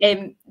think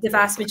the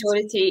vast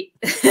majority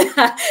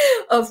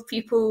of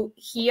people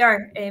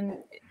here,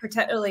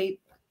 particularly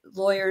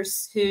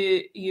lawyers who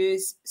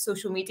use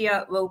social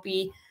media, will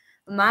be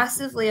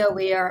massively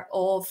aware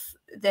of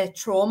the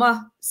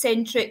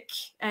trauma-centric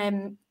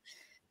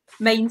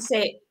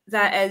mindset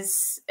that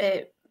is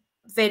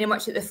very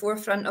much at the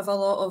forefront of a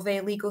lot of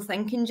legal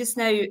thinking just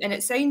now. And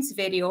it sounds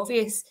very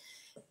obvious.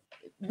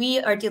 We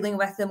are dealing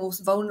with the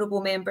most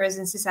vulnerable members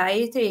in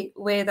society,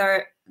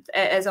 whether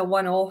it is a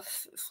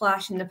one-off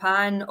flash in the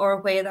pan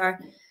or whether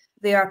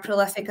they are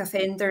prolific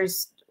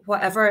offenders,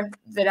 whatever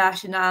the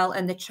rationale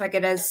and the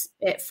trigger is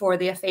for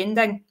the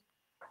offending.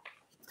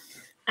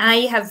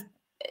 I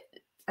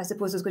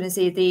suppose I was going to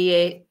say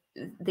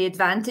the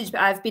advantage, but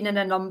I've been in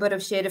a number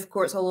of sheriff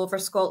courts all over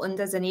Scotland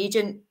as an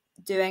agent,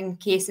 doing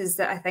cases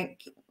that I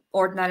think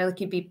ordinarily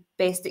could be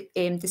best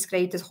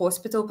described as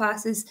hospital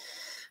passes,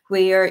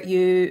 where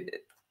you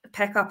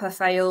pick up a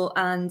file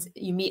and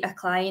you meet a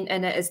client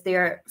and it is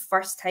their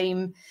first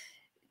time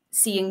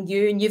seeing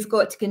you, and you've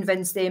got to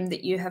convince them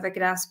that you have a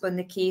grasp on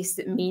the case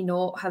that may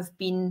not have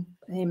been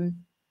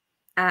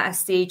at a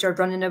stage or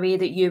running away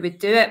that you would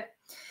do it.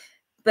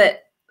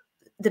 But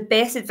the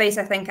best advice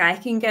I think I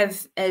can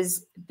give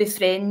is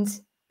befriend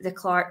the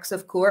clerks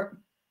of court,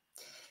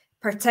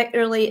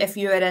 particularly if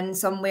you are in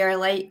somewhere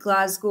like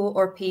Glasgow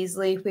or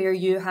Paisley, where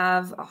you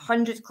have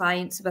 100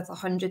 clients with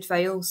 100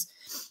 files.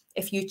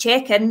 If you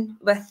check in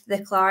with the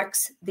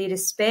clerks, they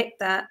respect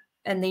that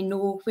and they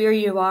know where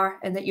you are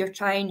and that you're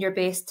trying your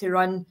best to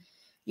run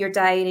your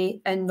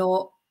diary and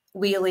not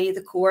waylay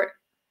the court.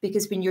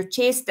 Because when you're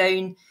chased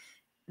down,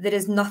 there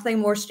is nothing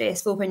more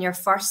stressful when you're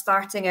first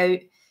starting out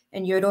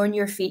and you're on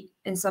your feet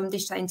and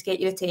somebody's trying to get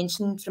your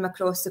attention from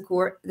across the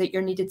court that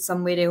you're needed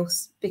somewhere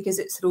else, because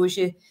it throws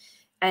you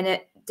and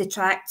it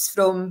detracts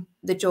from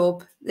the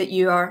job that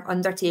you are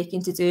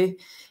undertaking to do.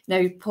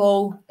 Now,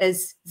 Paul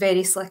is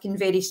very slick and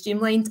very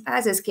streamlined,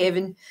 as is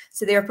Kevin,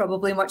 so they're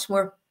probably much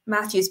more,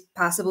 Matthew's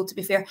passable to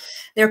be fair,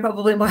 they're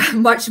probably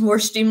much more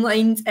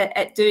streamlined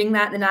at doing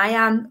that than I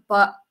am,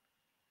 but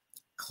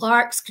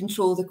clerks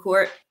control the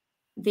court.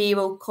 They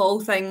will call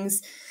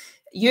things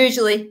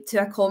usually to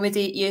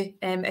accommodate you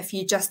if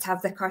you just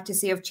have the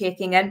courtesy of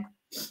checking in.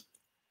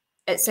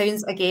 It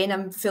sounds, again,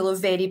 I'm full of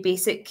very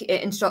basic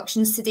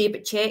instructions today,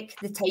 but check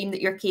the time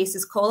that your case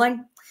is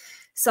calling.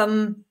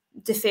 Some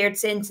deferred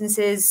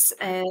sentences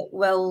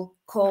will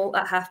call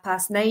at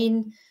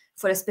 9:30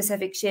 for a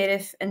specific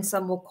sheriff, and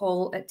some will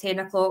call at 10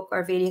 o'clock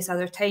or various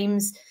other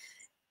times.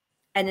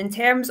 And in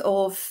terms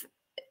of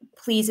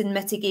pleas and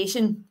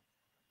mitigation,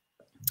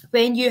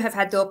 when you have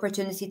had the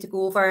opportunity to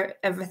go over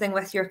everything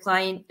with your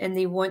client and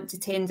they want to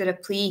tender a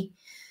plea,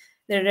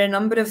 there are a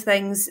number of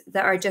things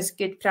that are just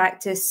good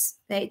practice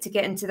to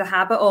get into the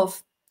habit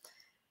of.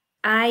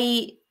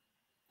 I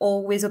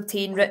always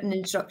obtain written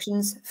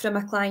instructions from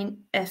a client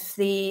if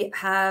they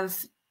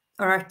have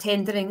or are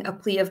tendering a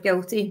plea of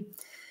guilty.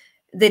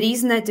 The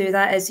reason I do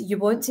that is you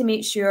want to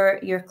make sure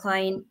your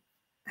client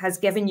has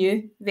given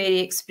you very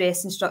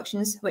express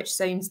instructions, which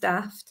sounds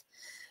daft,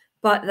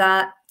 but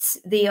that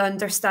they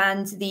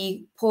understand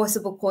the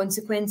possible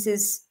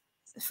consequences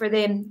for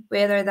them,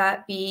 whether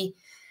that be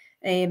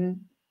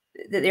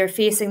that they're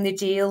facing the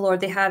jail or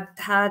they have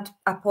had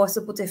a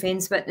possible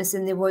defence witness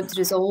and they want to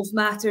resolve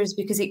matters,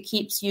 because it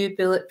keeps you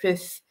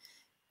bulletproof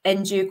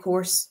in due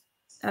course.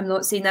 I'm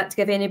not saying that to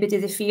give anybody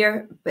the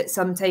fear, but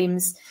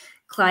sometimes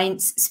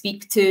clients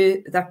speak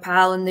to their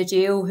pal in the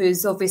jail,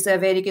 who's obviously a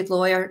very good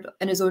lawyer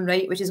in his own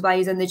right, which is why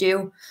he's in the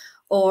jail,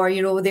 or,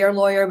 you know, their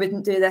lawyer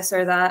wouldn't do this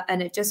or that,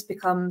 and it just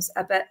becomes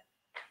a bit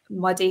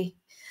muddy.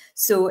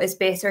 So it's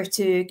better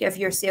to give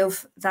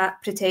yourself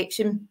that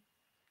protection.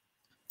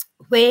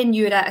 When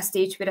you're at a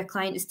stage where a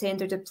client has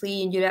tendered a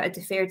plea and you're at a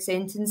deferred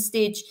sentence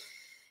stage,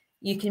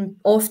 you can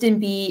often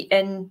be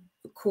in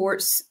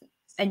courts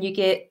and you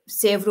get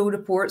several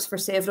reports for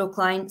several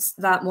clients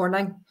that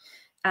morning.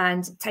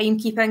 And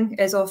timekeeping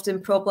is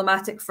often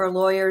problematic for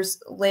lawyers,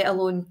 let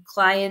alone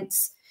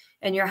clients.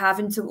 And you're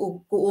having to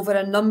go over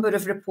a number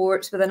of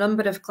reports with a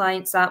number of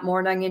clients that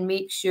morning and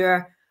make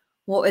sure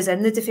what is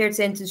in the deferred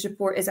sentence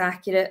report is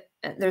accurate.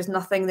 There's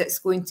nothing that's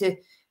going to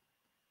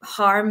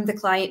harm the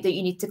client that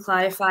you need to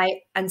clarify,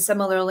 and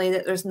similarly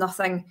that there's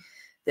nothing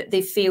that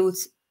they've failed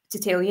to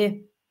tell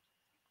you.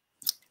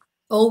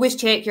 Always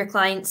check your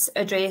client's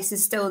address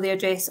is still the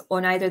address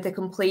on either the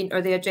complaint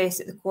or the address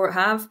that the court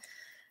have.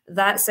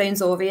 That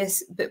sounds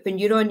obvious, but when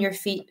you're on your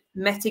feet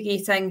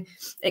mitigating,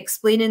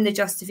 explaining the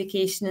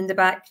justification in the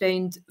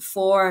background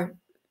for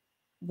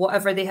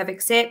whatever they have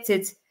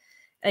accepted,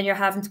 and you're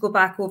having to go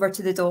back over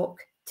to the doc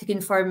to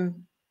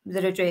confirm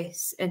their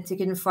address and to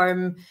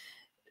confirm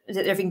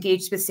that they've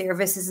engaged with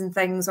services and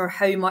things, or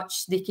how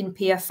much they can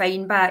pay a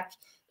fine back,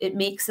 it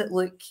makes it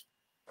look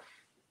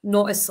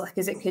not as slick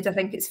as it could, I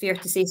think it's fair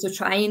to say. So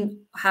try and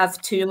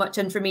have too much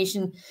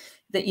information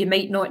that you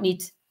might not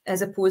need,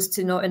 as opposed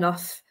to not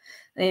enough.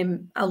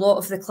 A lot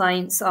of the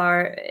clients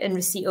are in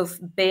receipt of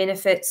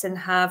benefits and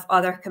have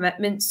other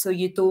commitments, so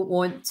you don't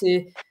want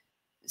to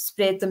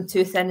spread them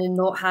too thin and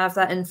not have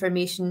that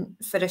information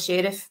for a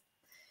sheriff.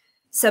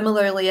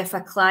 Similarly, if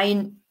a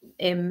client,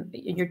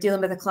 you're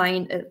dealing with a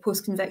client at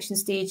post-conviction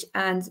stage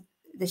and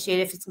the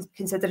sheriff is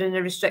considering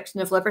a restriction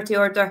of liberty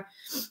order,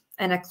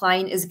 and a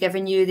client is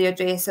giving you the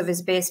address of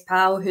his best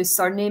pal whose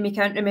surname he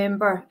can't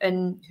remember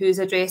and whose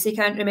address he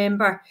can't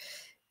remember,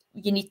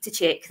 you need to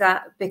check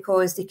that,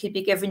 because they could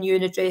be giving you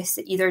an address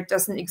that either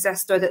doesn't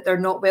exist or that they're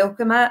not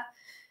welcome at.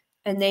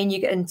 And then you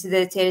get into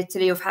the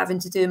territory of having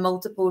to do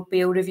multiple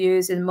bail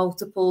reviews and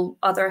multiple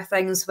other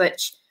things,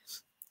 which,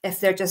 if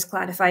they're just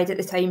clarified at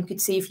the time,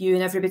 could save you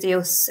and everybody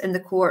else in the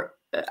court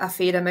a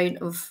fair amount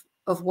of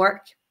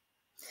work.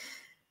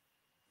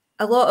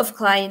 A lot of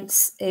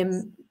clients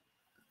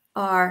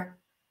that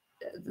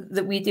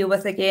we deal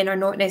with, again, are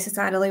not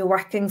necessarily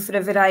working for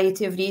a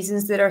variety of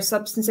reasons. There are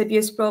substance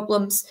abuse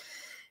problems.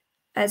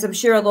 As I'm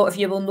sure a lot of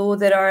you will know,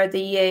 there's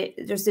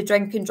the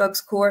drink and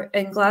drugs court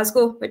in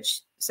Glasgow,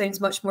 which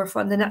sounds much more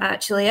fun than it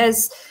actually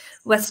is,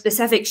 with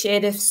specific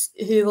sheriffs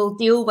who will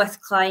deal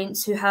with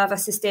clients who have a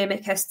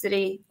systemic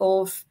history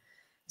of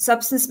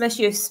substance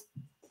misuse.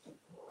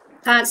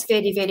 That's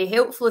very, very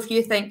helpful. If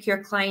you think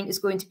your client is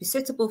going to be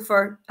suitable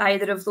for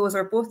either of those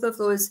or both of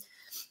those,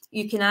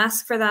 you can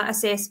ask for that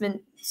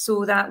assessment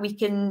so that we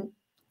can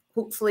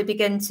hopefully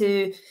begin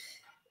to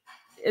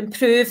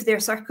improve their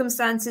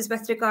circumstances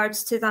with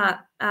regards to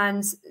that.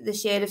 And the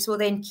sheriffs will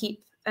then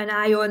keep an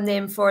eye on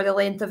them for the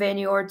length of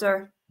any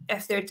order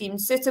if they're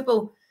deemed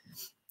suitable.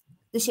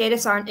 The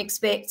sheriffs aren't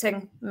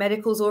expecting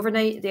miracles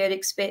overnight. They're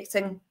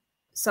expecting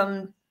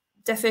some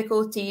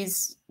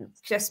difficulties.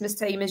 Christmas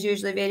time is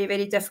usually very,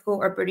 very difficult,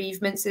 or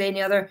bereavements, or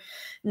any other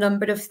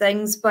number of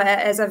things, but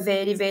it is a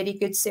very, very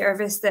good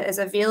service that is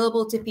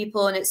available to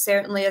people, and it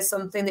certainly is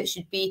something that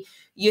should be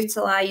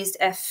utilised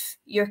if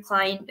your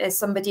client is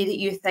somebody that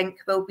you think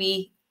will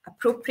be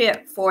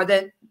appropriate for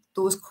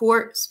those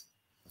courts.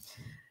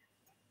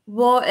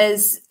 What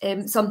is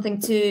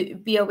something to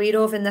be aware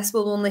of, and this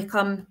will only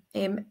come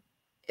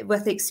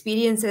with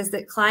experience, is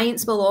that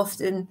clients will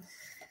often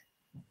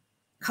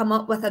come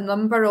up with a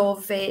number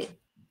of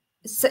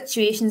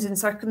situations and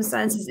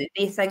circumstances that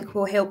they think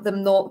will help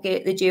them not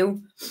get the jail.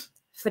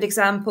 For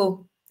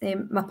example,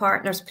 my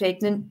partner's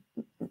pregnant.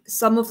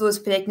 Some of those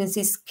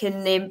pregnancies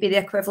can be the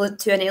equivalent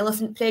to an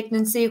elephant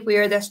pregnancy,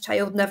 where this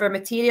child never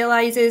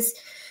materialises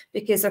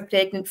because they're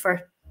pregnant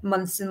for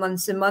months and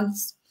months and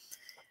months.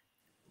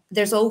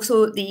 There's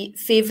also the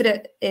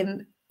favourite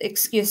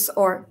excuse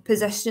or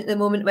position at the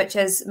moment, which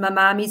is my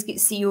mammy's got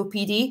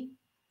COPD.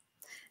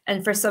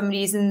 And for some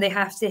reason, they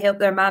have to help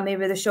their mammy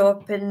with the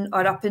shopping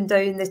or up and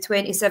down the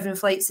 27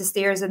 flights of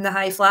stairs in the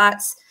high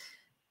flats.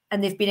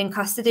 And they've been in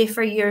custody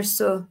for years,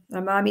 so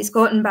their mammy's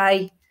gotten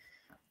by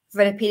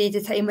for a period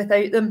of time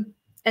without them.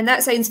 And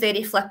that sounds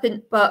very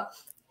flippant, but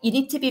you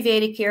need to be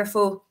very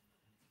careful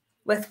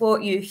with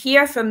what you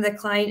hear from the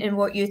client and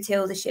what you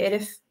tell the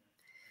sheriff.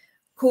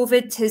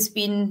 COVID has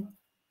been,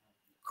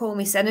 call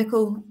me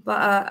cynical,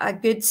 but a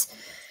good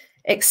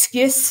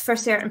excuse for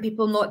certain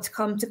people not to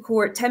come to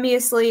court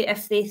timorously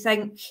if they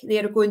think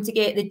they're going to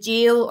get the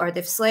jail, or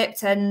they've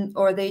slept in,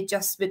 or they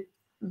just would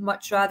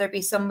much rather be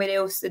somewhere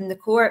else in the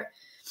court.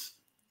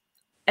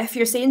 If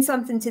you're saying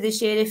something to the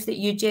sheriff that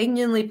you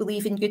genuinely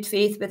believe in good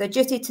faith with a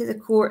duty to the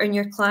court and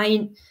your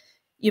client,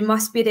 you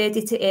must be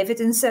ready to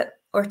evidence it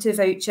or to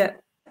vouch it.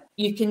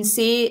 You can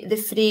say the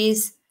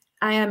phrase,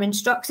 "I am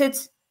instructed,"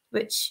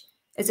 which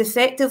is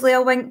effectively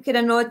a wink and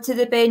a nod to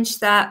the bench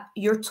that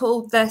you're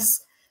told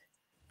this,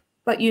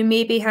 but you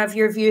maybe have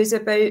your views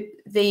about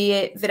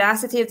the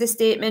veracity of the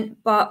statement,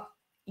 but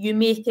you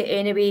make it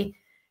anyway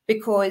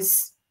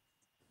because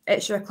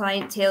it's your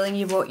client telling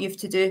you what you've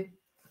to do.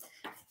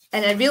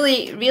 And a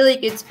really, really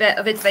good bit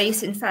of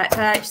advice, in fact,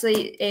 I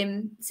actually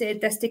said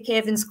this to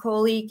Kevin's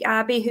colleague,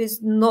 Abby,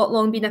 who's not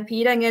long been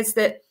appearing, is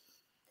that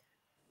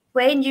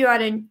when you are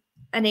in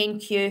an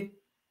NQ,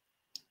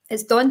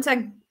 it's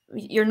daunting.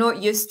 You're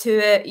not used to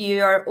it.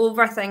 You are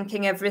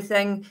overthinking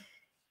everything.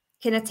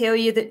 Can I tell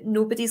you that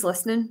nobody's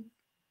listening?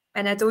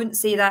 And I don't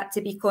say that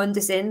to be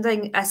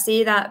condescending. I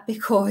say that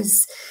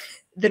because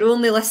they're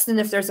only listening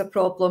if there's a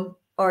problem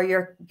or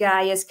your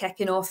guy is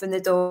kicking off in the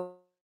dock.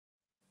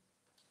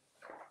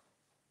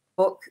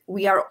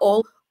 We are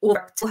all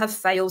over to have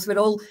files. We're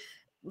all,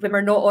 when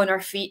we're not on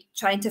our feet,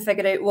 trying to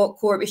figure out what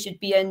court we should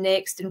be in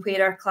next and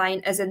where our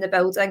client is in the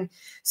building.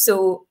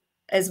 So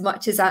as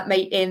much as that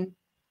might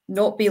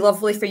not be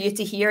lovely for you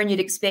to hear, and you're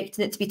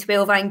expecting it to be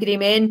 12 angry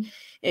men,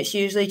 it's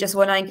usually just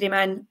one angry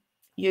man,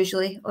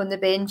 usually on the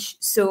bench.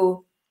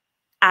 So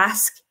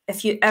ask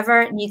if you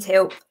ever need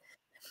help.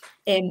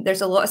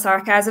 There's a lot of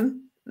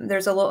sarcasm.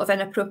 There's a lot of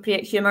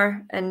inappropriate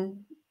humour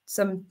and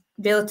some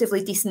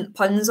relatively decent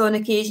puns on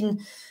occasion,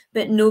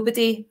 but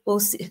nobody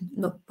will see,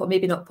 no,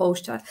 maybe not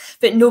Paul's chat,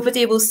 but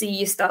nobody will see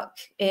you stuck.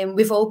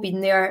 We've all been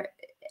there.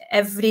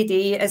 Every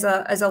day as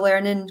a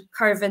learning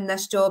curve in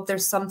this job.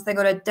 There's something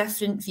or a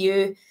different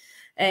view,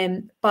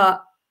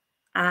 but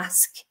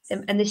ask.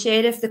 And the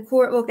sheriff, the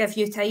court will give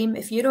you time.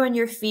 If you're on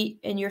your feet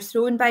and you're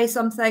thrown by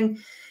something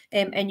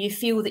and you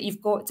feel that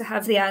you've got to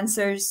have the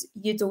answers,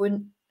 you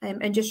don't.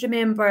 And just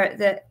remember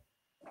that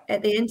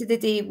at the end of the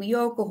day, we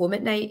all go home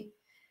at night,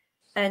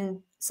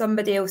 and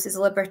somebody else's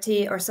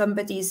liberty or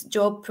somebody's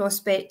job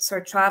prospects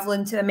or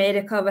travelling to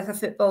America with a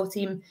football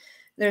team,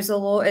 there's a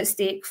lot at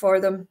stake for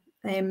them.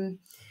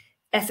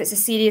 If it's a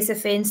serious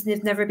offence and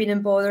they've never been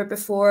in bother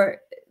before,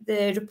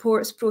 the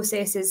reports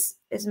process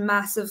is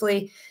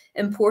massively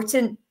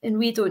important, and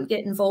we don't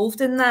get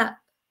involved in that.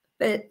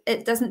 But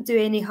it doesn't do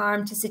any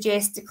harm to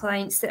suggest to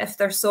clients that if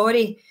they're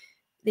sorry,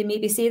 they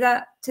maybe say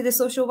that to the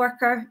social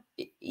worker.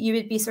 You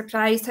would be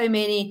surprised how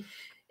many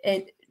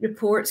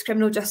reports,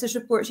 criminal justice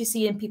reports, you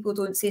see and people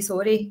don't say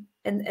sorry.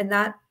 And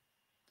that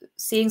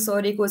saying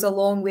sorry goes a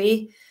long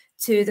way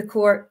to the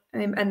court.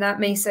 And that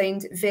may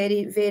sound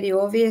very, very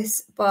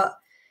obvious, but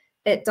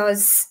it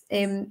does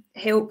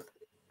help.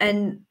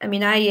 And I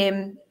mean,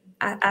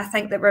 I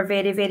think that we're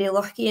very, very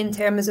lucky in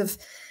terms of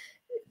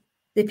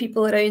the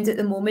people around at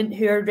the moment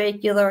who are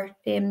regular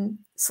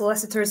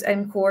solicitors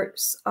in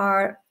courts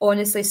are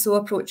honestly so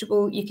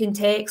approachable. You can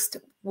text,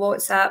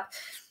 WhatsApp.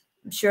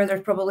 I'm sure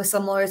there's probably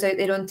some lawyers out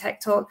there on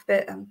TikTok,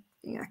 but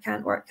I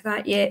can't work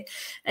that yet.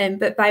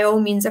 But by all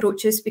means,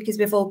 approach us, because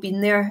we've all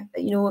been there.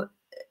 You know,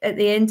 at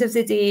the end of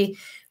the day,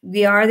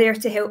 we are there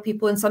to help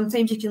people, and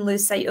sometimes you can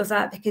lose sight of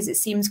that because it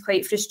seems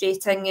quite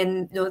frustrating,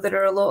 and you know,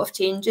 there are a lot of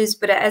changes,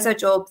 but it is a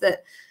job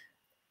that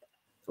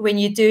when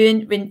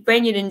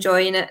you're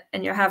enjoying it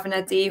and you're having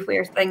a day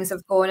where things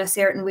have gone a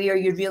certain way, or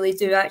you really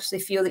do actually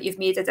feel that you've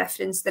made a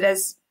difference, there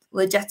is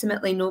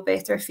legitimately no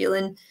better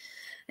feeling.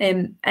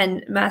 And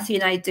Matthew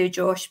and I do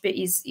Josh, but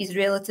he's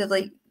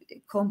relatively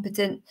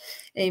competent,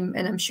 and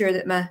I'm sure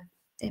that my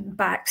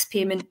BACS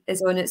payment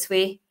is on its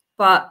way.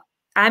 But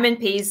I'm in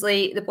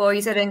Paisley, the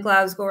boys are in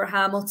Glasgow or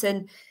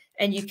Hamilton,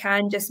 and you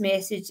can just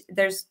message.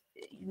 There's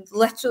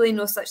literally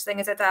no such thing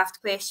as a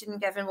daft question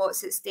given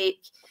what's at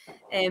stake.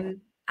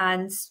 And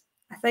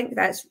I think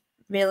that's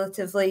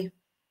relatively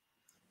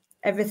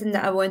everything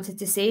that I wanted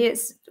to say.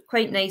 It's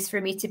quite nice for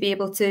me to be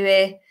able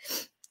to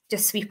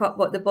just sweep up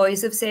what the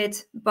boys have said.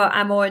 But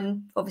I'm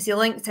on, obviously,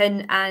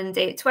 LinkedIn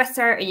and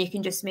Twitter, and you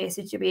can just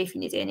message away if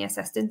you need any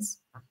assistance.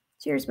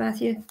 Cheers,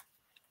 Matthew.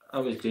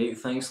 That was great.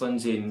 Thanks,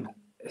 Lyndsey. And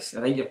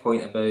I think your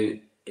point about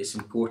it's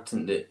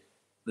important that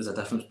there's a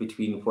difference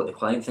between what the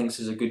client thinks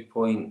is a good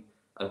point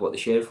and what the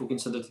sheriff will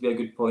consider to be a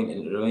good point.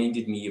 And it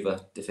reminded me of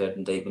a deferred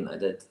indictment I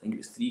did, I think it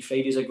was 3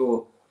 Fridays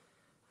ago,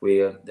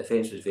 where the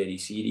offence was very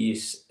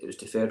serious. It was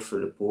deferred for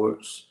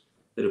reports.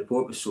 The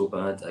report was so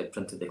bad I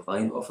printed the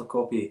client off a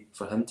copy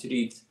for him to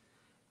read,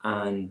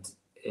 and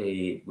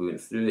we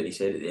went through it. He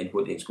said at the end,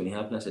 what do you think's going to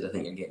happen? I said, I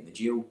think I'm getting the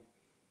jail.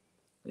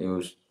 And he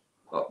goes,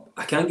 oh,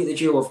 I can't get the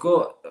jail.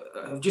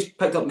 I've just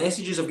picked up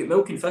messages. I've got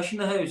milk and fish in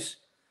the house.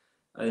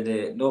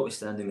 And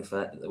notwithstanding the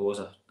fact that there was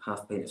a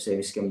half pint of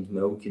semi-skimmed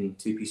milk and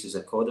 2 pieces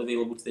of cod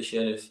available to the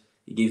sheriff,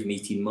 he gave him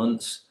 18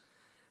 months.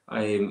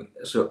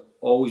 So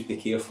always be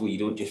careful. You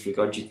don't just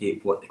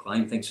regurgitate what the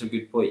client thinks are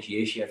good points.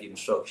 Yes, you have your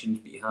instructions,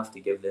 but you have to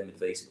give them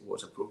advice on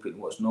what's appropriate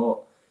and what's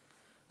not.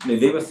 Now,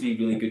 they were 3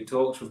 really good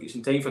talks. We've got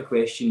some time for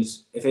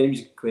questions. If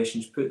anybody's got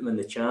questions, put them in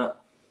the chat.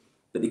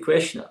 But the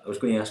question I was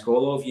going to ask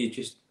all of you,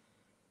 just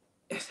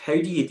how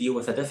do you deal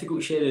with a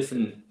difficult sheriff?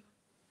 And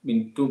I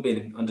mean, don't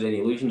be under any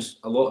illusions.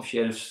 A lot of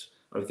sheriffs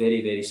are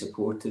very, very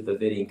supportive. They're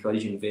very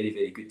encouraging, very,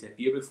 very good to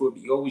appear before.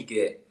 But you always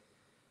get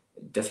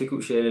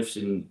difficult sheriffs,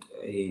 and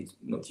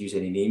not to use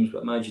any names,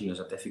 but imagine there's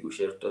a difficult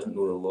sheriff doesn't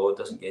know the law,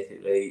 doesn't get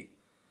it right,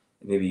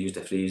 maybe used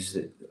a phrase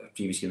that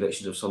previous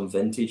convictions of some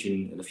vintage,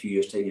 and in a few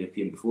years' time you're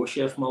appearing before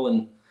Sheriff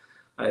Mullen.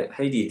 How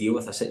do you deal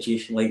with a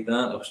situation like that?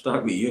 I'll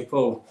start with you,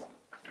 Paul.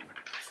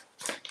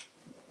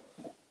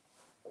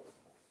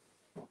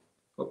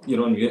 Oh,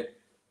 you're on mute.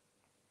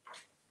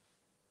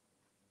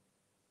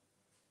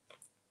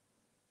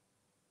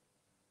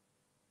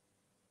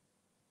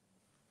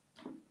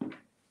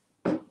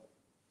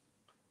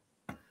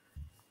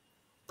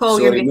 Paul,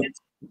 sorry, you're muted.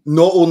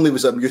 Not only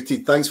was I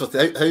muted, thanks for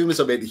how was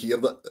I meant to hear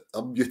that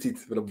I'm muted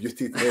when I'm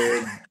muted?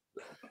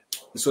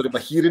 Sorry, my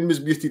hearing was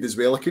muted as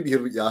well. I couldn't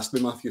hear what you asked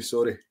me, Matthew.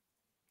 Sorry.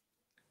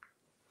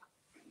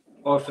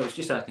 Oh, so I was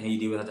just asking how you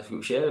deal with a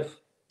difficult sheriff.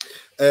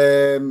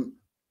 There's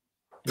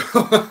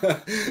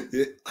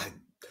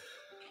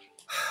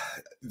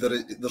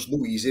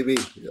no easy way,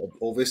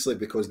 obviously,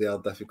 because they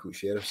are difficult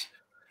sheriffs.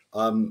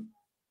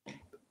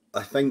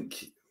 I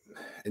think,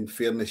 in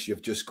fairness,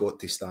 you've just got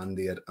to stand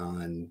there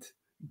and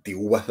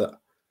deal with it.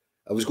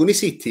 I was going to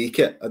say take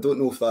it. I don't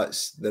know if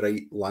that's the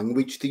right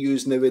language to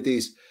use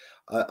nowadays.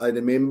 I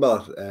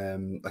remember,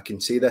 I can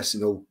say this,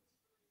 no,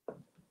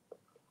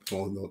 3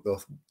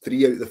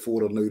 out of the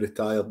 4 are now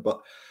retired,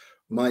 but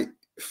my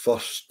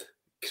first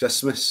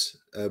Christmas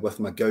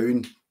with my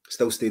gown,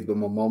 still stayed with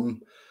my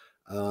mum,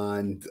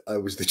 and I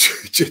was the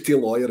duty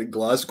lawyer in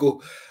Glasgow,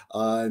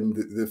 and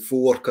the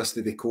 4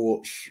 custody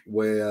courts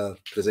were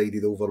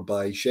presided over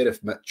by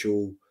Sheriff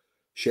Mitchell,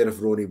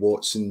 Sheriff Ronnie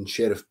Watson,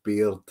 Sheriff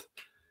Baird,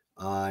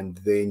 and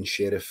then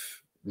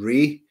Sheriff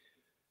Ray.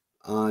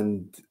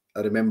 And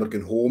I remember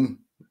going home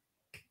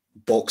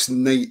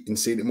Boxing night and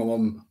saying to my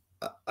mum,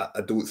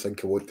 I don't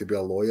think I want to be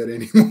a lawyer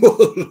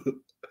anymore.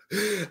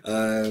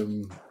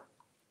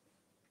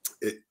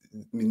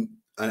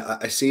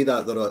 I say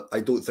that I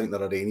don't think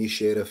there are any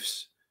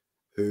sheriffs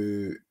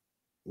who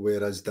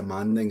were as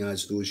demanding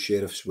as those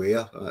sheriffs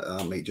were.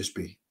 That might just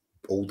be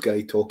old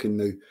guy talking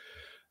now.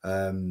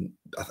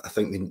 I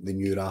think the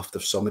new raft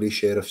of summary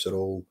sheriffs are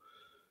all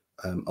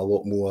a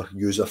lot more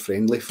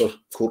user-friendly for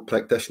court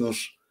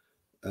practitioners.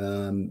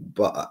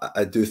 But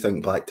I do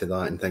think back to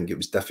that and think it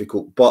was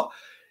difficult. But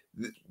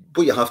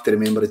what you have to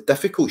remember is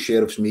difficult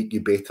sheriffs make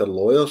you better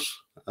lawyers.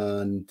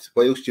 And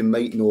whilst you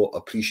might not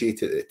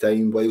appreciate it at the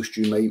time, whilst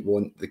you might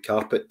want the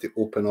carpet to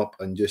open up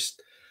and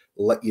just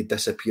let you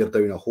disappear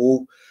down a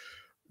hole,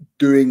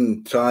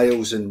 doing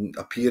trials and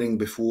appearing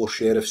before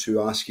sheriffs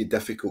who ask you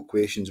difficult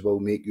questions will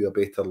make you a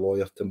better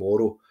lawyer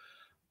tomorrow.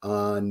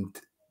 And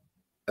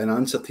in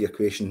answer to your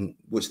question,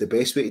 what's the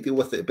best way to deal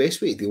with it? The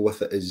best way to deal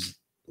with it is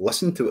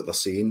listen to what they're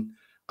saying,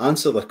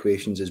 answer their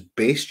questions as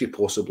best you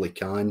possibly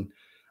can,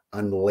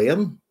 and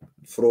learn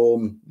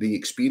from the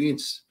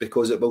experience,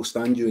 because it will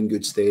stand you in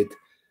good stead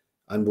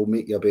and will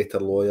make you a better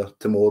lawyer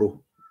tomorrow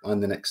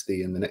and the next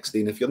day and the next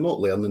day. And if you're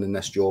not learning in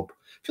this job,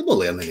 if you're not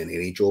learning in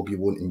any job, you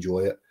won't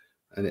enjoy it.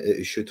 And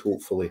it should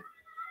hopefully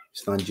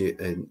stand you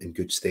in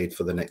good stead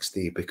for the next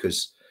day,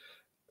 because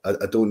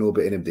I don't know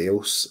about anybody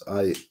else.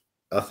 I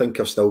think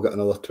I've still got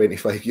another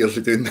 25 years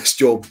of doing this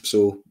job,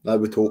 so I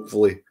would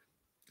hopefully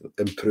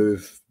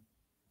improve,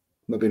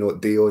 maybe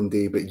not day on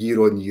day, but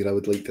year on year. I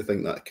would like to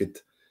think that could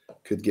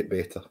get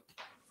better.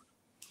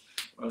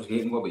 What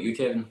about you,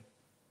 Kevin?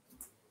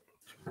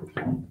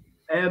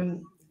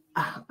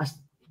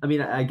 I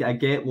mean, I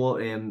get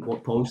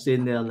what Paul's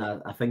saying there, and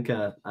I think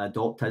I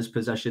adopt his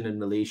position in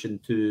relation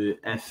to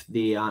if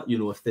they are,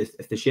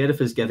 if the sheriff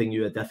is giving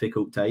you a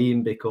difficult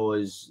time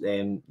because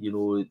there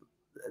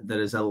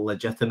is a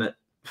legitimate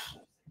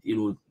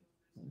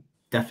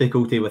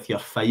difficulty with your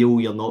file,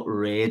 you're not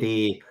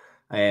ready,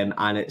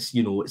 and it's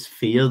it's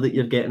fair that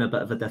you're getting a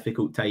bit of a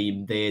difficult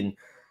time, then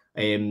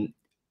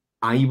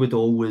I would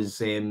always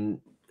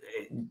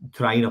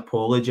try and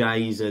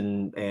apologise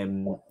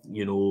and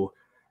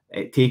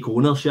take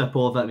ownership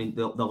of it. I mean,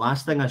 the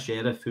last thing a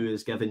sheriff who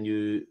is giving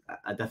you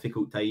a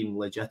difficult time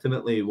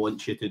legitimately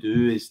wants you to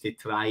do is to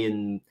try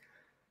and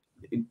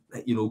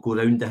go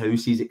round the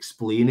houses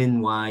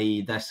explaining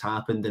why this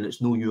happened and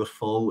it's no your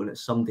fault and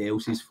it's somebody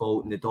else's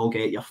fault and the dog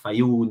ate your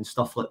file and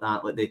stuff like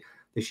that. Like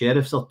the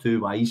sheriffs are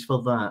too wise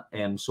for that.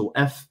 So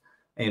if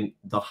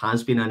there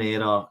has been an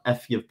error,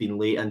 if you've been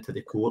late into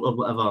the court or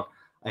whatever,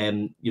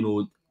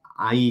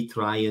 I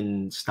try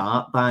and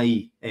start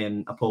by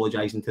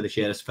apologising to the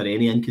sheriffs for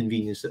any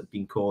inconvenience that have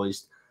been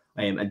caused,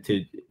 and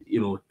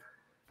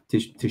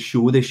to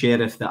show the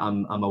sheriff that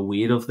I'm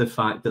aware of the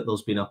fact that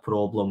there's been a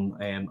problem.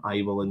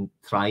 I will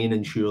try and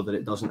ensure that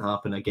it doesn't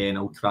happen again.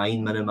 I'll try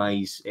and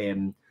minimise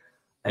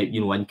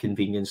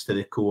inconvenience to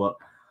the court.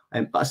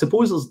 But I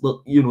suppose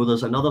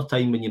there's another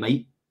time when you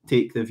might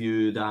take the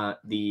view that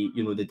the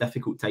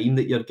difficult time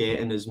that you're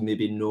getting is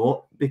maybe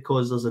not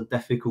because there's a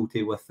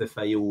difficulty with the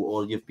file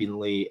or you've been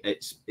late.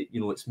 It's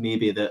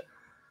maybe that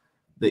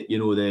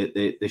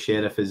the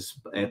sheriff is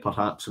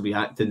perhaps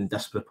reacting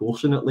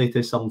disproportionately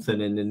to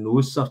something, and in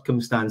those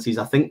circumstances,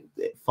 I think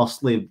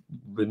firstly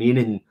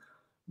remaining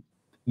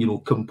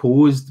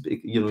composed.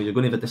 You're going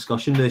to have a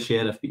discussion with the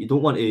sheriff, but you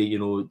don't want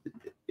to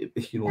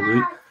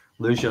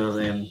lose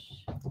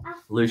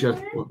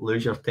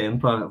your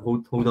temper.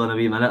 Hold on a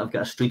wee minute, I've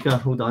got a streaker.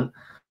 Hold on.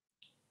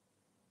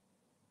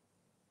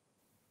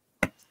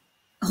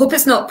 I hope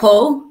it's not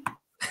Paul.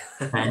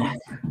 I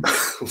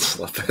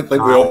think we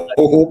all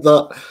hope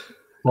that.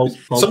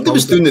 Somebody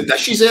was doing the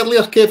dishes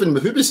earlier, Kevin.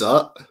 Who was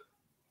that?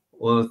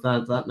 Well,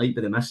 that might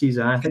be the missus.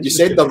 Did you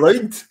send her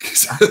round?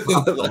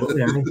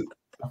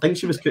 I think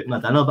she was cooking my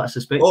dinner, but I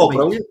suspect. Oh,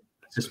 brilliant!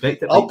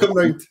 I'll come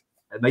round.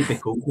 It might be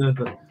cold now,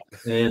 but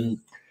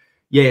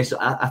yeah. So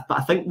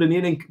I think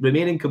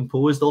remaining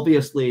composed.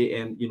 Obviously,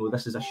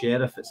 this is a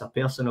sheriff; it's a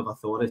person of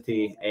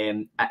authority,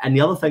 and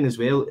the other thing as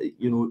well,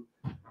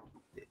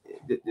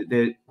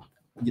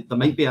 there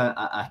might be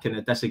a kind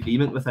of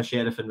disagreement with a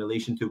sheriff in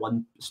relation to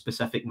one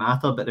specific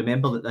matter, but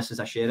remember that this is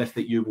a sheriff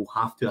that you will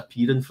have to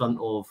appear in front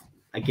of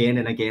again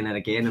and again and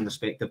again in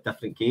respect of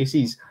different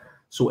cases.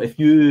 So if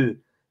you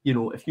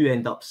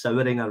end up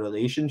souring a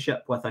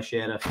relationship with a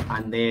sheriff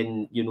and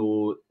then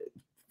 3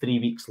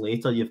 weeks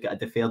later you've got a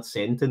deferred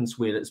sentence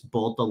where it's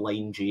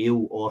borderline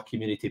jail or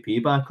community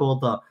payback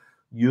order,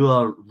 you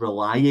are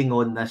relying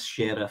on this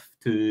sheriff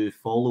to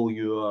follow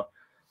your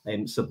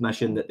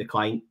submission that the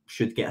client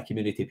should get a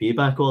community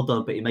payback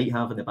order, but he might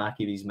have in the back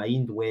of his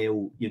mind,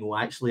 well,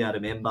 actually I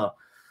remember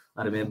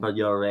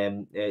your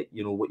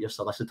what your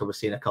solicitor was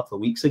saying a couple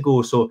of weeks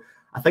ago. So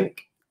I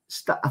think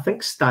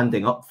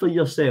standing up for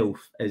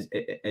yourself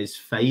is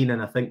fine,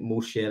 and I think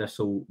most sheriffs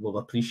will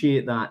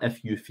appreciate that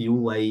if you feel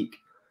like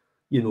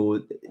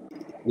you're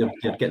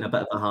getting a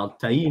bit of a hard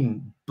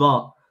time.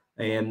 But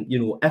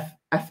if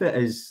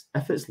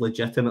it's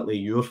legitimately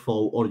your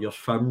fault or your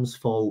firm's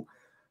fault,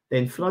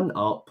 then front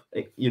up,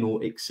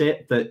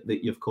 accept that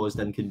you've caused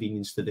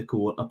inconvenience to the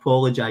court,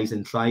 apologise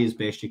and try as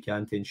best you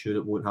can to ensure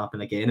it won't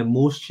happen again. And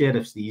most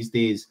sheriffs these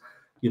days,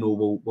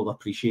 will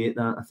appreciate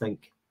that, I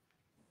think.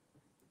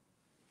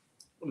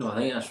 No, I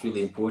think that's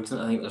really important.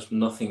 I think there's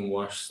nothing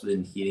worse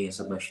than hearing a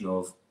submission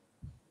of,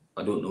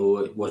 I don't know,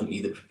 it wasn't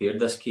me that prepared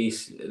this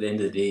case. At the end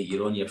of the day,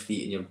 you're on your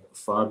feet and you're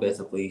far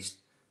better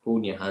placed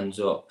holding your hands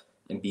up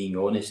and being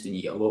honest, and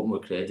you get a lot more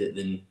credit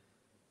than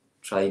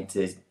trying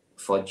to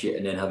fudge it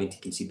and then having to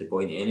concede the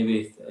point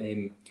anyway.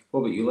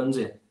 What about you,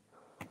 Lyndsey?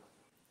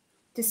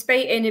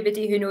 Despite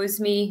anybody who knows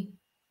me,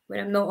 when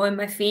I'm not on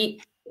my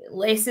feet,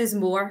 less is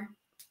more.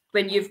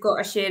 When you've got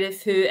a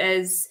sheriff who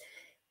is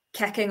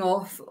kicking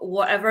off,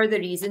 whatever the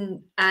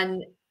reason,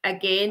 and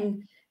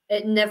again,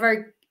 it's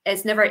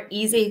never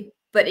easy,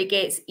 but it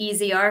gets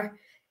easier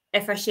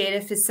if a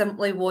sheriff is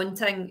simply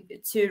wanting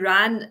to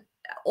rant.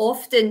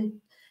 Often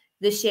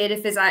the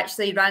sheriff is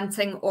actually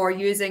ranting or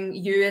using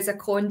you as a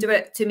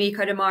conduit to make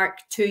a remark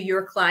to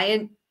your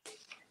client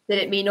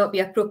that it may not be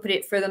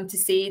appropriate for them to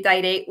say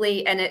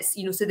directly. And it's,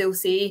 so they'll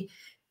say,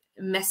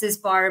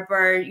 Mrs.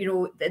 Barber,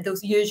 they'll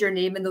use your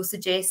name and they'll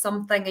suggest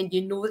something, and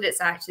that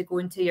it's actually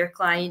going to your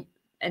client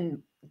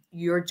and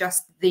you're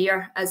just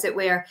there, as it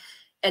were.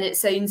 And it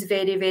sounds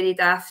very, very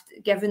daft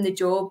given the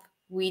job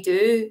we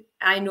do.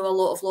 I know a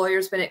lot of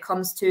lawyers, when it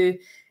comes to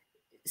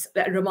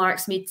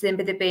remarks made to them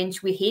by the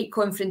bench, we hate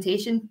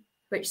confrontation,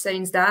 which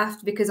sounds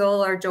daft because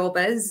all our job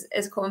is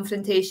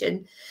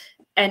confrontation.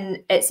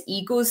 And it's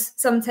egos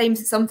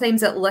sometimes.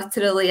 Sometimes it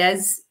literally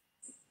is.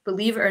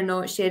 Believe it or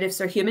not,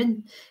 sheriffs are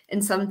human.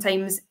 And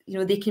sometimes,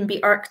 they can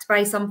be irked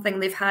by something,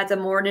 they've had a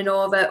morning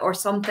of it or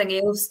something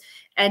else.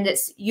 And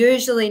it's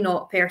usually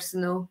not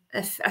personal.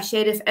 If a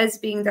sheriff is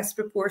being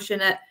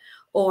disproportionate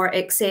or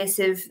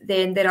excessive,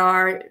 then there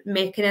are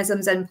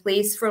mechanisms in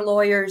place for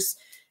lawyers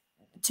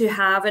to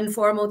have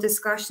informal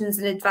discussions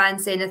and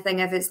advance anything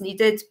if it's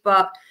needed.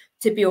 But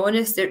to be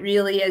honest, it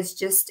really is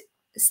just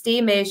stay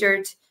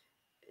measured,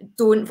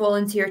 don't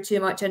volunteer too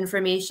much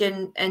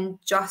information, and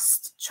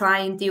just try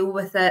and deal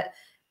with it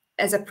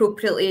as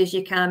appropriately as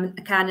you can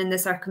in the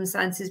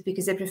circumstances,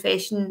 because the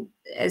profession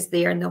is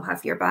there and they'll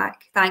have your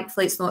back.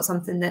 Thankfully, it's not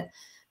something that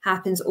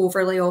happens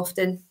overly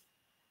often.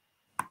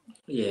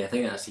 Yeah, I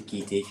think that's the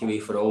key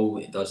takeaway for all.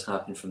 It does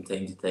happen from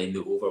time to time.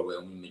 The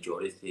overwhelming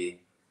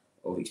majority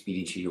of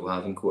experiences you'll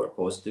have in court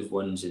are positive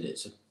ones, and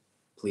it's a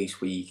place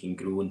where you can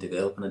grow and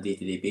develop on a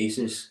day-to-day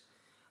basis.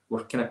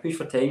 We're kind of pushed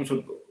for time,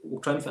 so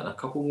we'll try and fit in a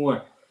couple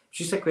more. It's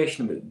just a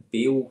question about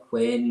bail.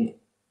 When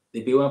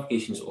the bail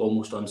application is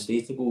almost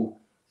unstateable,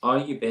 are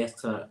you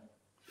better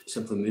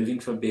simply moving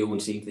for bail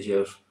and saying to the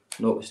sheriff,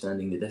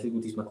 notwithstanding the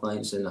difficulties my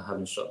client's in, I have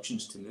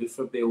instructions to move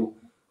for bail,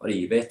 or are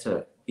you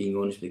better being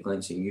honest with the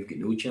client saying you've got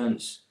no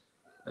chance?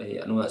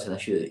 I know that's an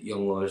issue that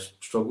young lawyers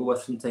struggle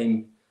with from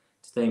time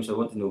to time, so I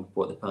want to know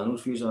what the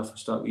panel's views are. If I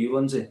start with you,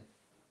 Lyndsey.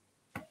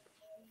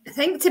 I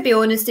think, to be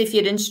honest, if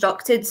you're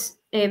instructed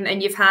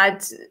and you've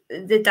had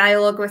the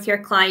dialogue with your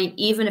client,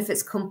 even if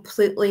it's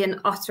completely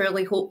and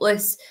utterly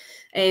hopeless,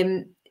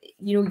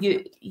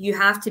 you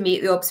have to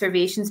make the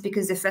observations,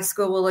 because the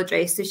fiscal will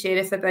address the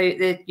sheriff about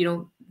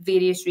the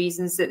various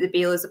reasons that the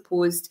bail is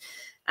opposed.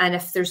 And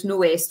if there's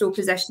no ESTO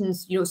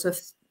positions, so if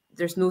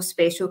there's no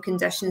special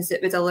conditions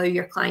that would allow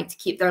your client to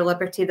keep their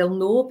liberty, they'll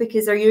know,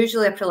 because they're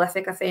usually a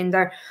prolific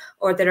offender,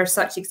 or there are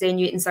such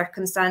extenuating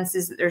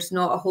circumstances that there's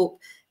not a hope.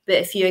 But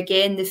if you,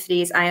 again, the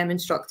phrase "I am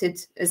instructed,"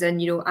 as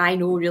in, I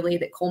know really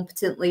that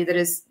competently there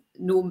is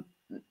no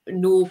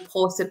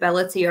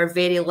possibility, or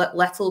very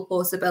little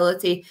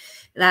possibility,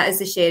 that is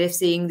the sheriff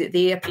saying that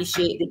they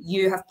appreciate that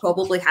you have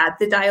probably had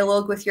the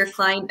dialogue with your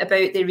client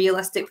about the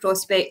realistic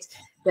prospect,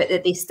 but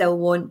that they still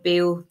want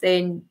bail,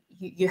 then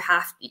you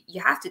have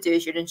to do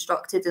as you're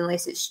instructed,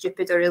 unless it's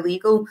stupid or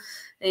illegal.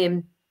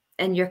 And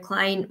your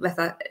client,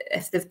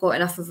 if they've got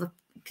enough of a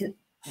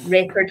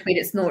record where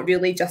it's not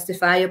really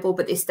justifiable,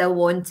 but they still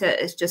want it,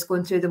 it's just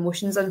going through the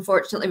motions.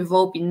 Unfortunately, we've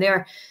all been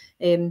there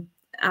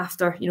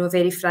after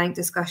very frank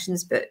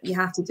discussions, but you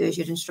have to do as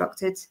you're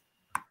instructed.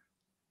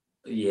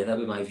 Yeah, that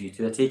would be my view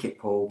too. I take it,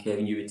 Paul,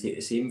 Kevin, you would take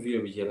the same view,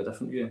 or would you have a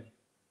different view?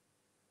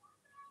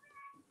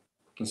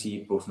 I can see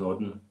you both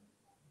nodding.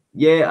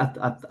 Yeah,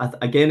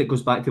 again, it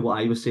goes back to what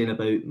I was saying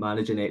about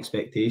managing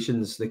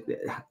expectations.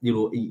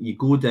 You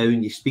go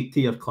down, you speak to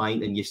your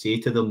client, and you say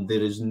to them,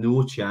 there is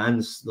no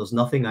chance, there's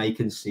nothing I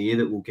can say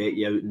that will get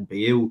you out in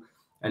bail.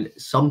 And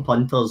some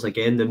punters,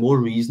 again, the more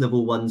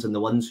reasonable ones and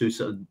the ones who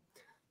sort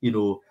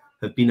of,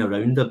 have been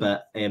around a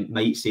bit,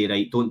 might say,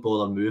 right, don't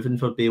bother moving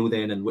for bail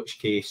then, in which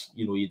case,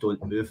 you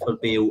don't move for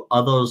bail.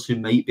 Others who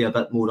might be a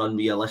bit more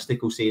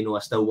unrealistic will say, no, I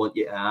still want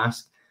you to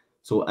ask.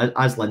 So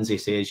as Lyndsey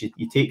says,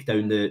 you take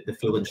down the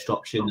full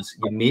instructions,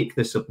 you make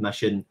the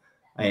submission,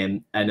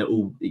 and it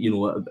will,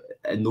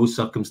 in those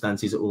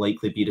circumstances, it will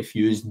likely be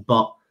refused.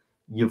 But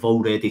you've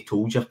already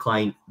told your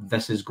client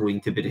this is going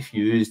to be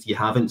refused. You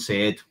haven't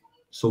said,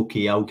 it's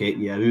okay, I'll get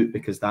you out,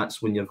 because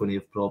that's when you're going to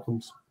have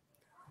problems.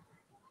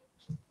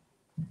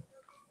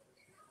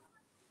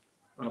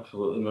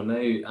 Absolutely.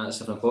 We're now at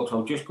 7 o'clock, so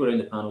I'll just go around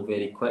the panel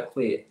very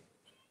quickly.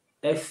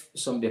 if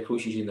somebody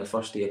approaches you in their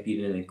first day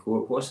appearing in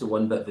court, what's the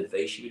one bit of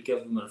advice you would give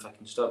them? And if I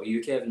can start with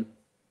you, Kevin.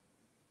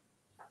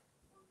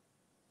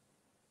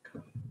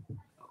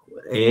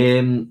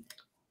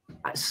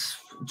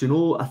 Do you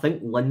know, I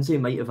think Lyndsey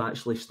might have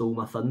actually stole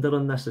my thunder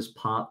on this as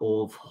part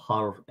of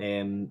her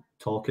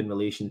talk in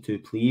relation to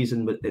pleas,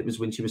 and it was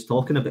when she was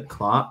talking about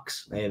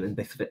clerks and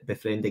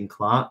befriending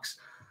clerks.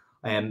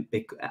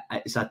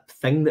 It's a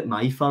thing that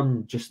my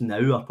firm just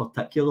now are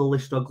particularly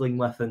struggling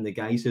with, and the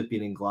guys who've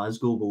been in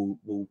Glasgow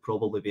will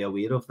probably be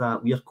aware of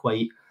that.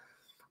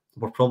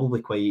 We're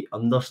probably quite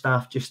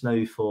understaffed just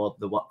now for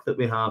the work that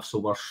we have, so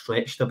we're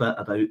stretched a bit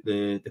about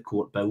the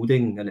court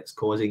building, and it's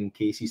causing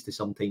cases to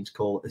sometimes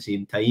call at the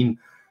same time.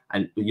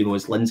 And, you know,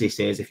 as Lyndsey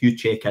says, if you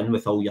check in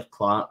with all your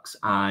clerks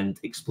and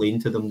explain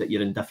to them that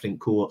you're in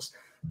different courts,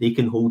 they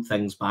can hold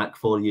things back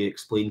for you,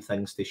 explain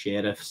things to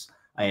sheriffs,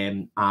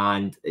 and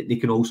they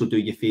can also do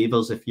you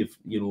favours if if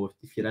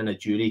you're in a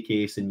jury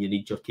case and you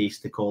need your case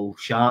to call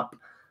sharp,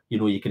 you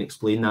know, you can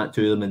explain that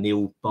to them and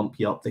they'll bump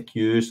you up the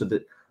queue, so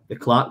that the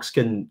clerks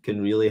can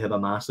really have a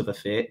massive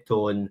effect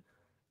on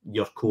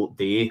your court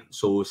day.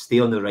 So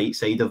stay on the right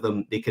side of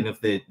them. They can have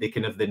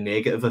the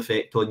negative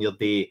effect on your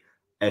day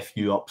if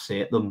you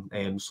upset them.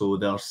 So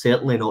they're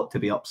certainly not to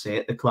be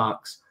upset, the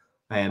clerks.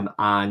 And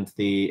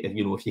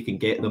if you can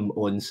get them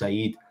on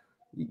side,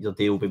 your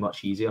day will be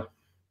much easier.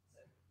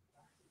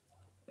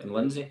 And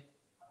Lyndsey?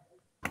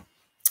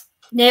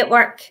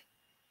 Network.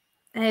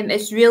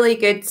 It's really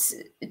good.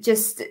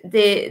 Just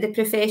the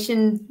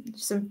profession,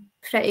 some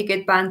pretty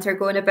good banter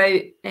going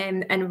about,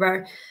 and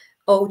we're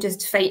all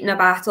just fighting a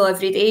battle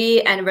every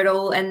day, and we're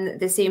all in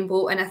the same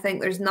boat. And I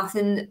think there's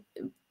nothing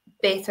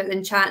better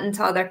than chatting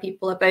to other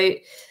people about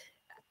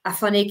a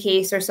funny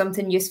case or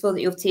something useful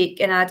that you'll take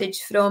an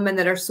adage from. And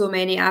there are so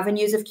many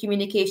avenues of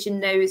communication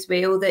now as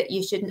well that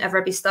you shouldn't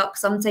ever be stuck.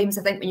 Sometimes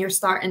I think when you're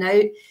starting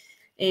out,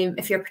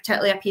 if you're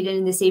particularly appearing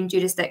in the same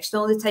jurisdiction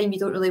all the time, you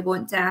don't really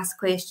want to ask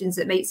questions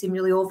that might seem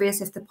really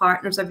obvious if the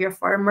partners of your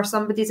firm or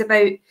somebody's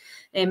about.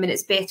 And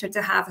it's better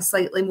to have a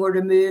slightly more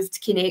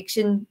removed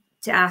connection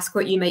to ask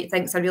what you might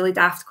think is a really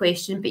daft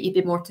question, but you'd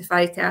be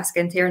mortified to ask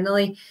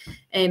internally.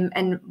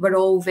 And we're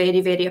all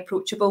very, very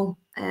approachable,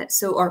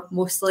 or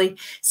mostly.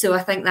 So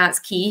I think that's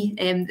key,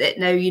 that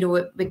now, you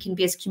know, we can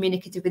be as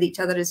communicative with each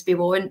other as we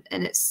want,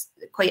 and it's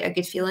quite a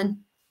good feeling.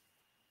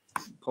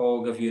 Paul,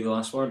 I'll give you the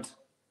last word.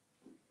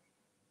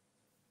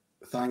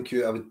 Thank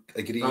you. I would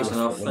agree. That's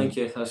enough. Thank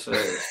you. That's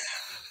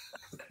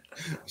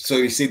So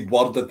you said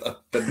word. I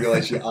didn't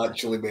realise you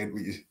actually meant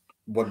what you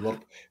one word.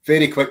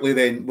 Very quickly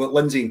then, what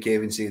Lyndsey and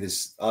Kevin said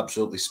is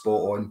absolutely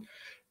spot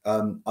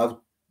on.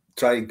 I'll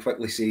try and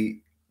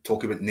quickly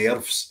talk about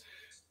nerves.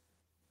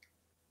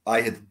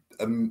 I had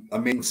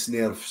immense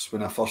nerves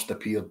when I first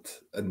appeared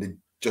in the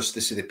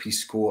Justice of the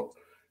Peace Court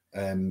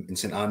in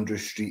St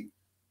Andrews Street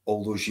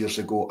all those years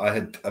ago. I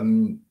had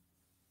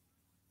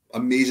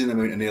amazing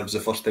amount of nerves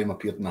the first time I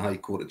appeared in the High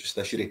Court of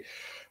Justiciary.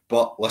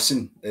 But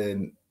listen,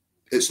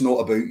 it's not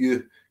about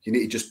you. You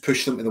need to just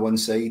push them to the one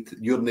side.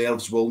 Your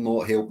nerves will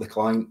not help the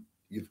client.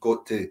 You've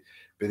got to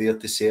be there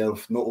to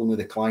serve not only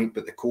the client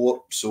but the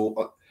court.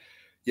 So,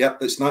 yeah,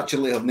 it's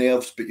naturally have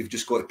nerves, but you've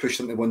just got to push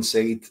them to one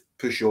side,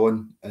 push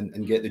on,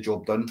 and get the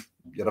job done.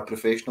 You're a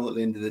professional at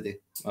the end of the day.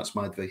 That's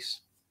my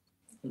advice.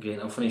 Great.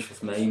 I'll finish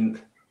with mine.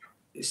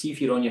 See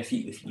if you're on your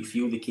feet, if you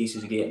feel the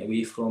cases are getting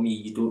away from you,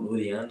 you don't know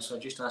the answer,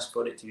 just ask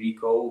for it to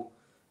recall,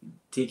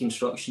 take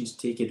instructions,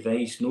 take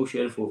advice. No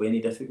sheriff will have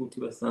any difficulty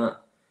with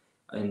that.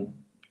 And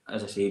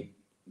as I say,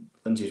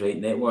 Lyndsey's right,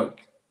 network,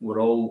 we're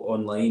all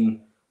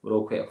online, we're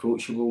all quite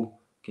approachable.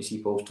 You can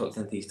see Paul's tucked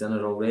into his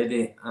dinner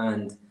already.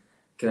 And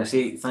can I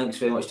say thanks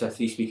very much to our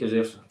three speakers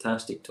there,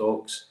 fantastic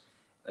talks.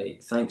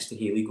 Thanks to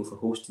Hay Legal for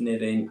hosting the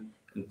event,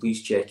 and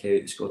please check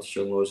out the Scottish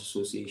Young Lawyers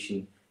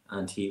Association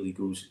and Hay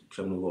Legal's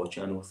Criminal Law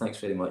channel. Thanks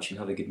very much and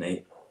have a good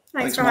night.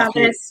 Thanks for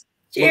having us.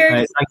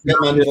 Cheers. Get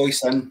my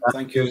voice in.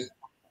 Thank you.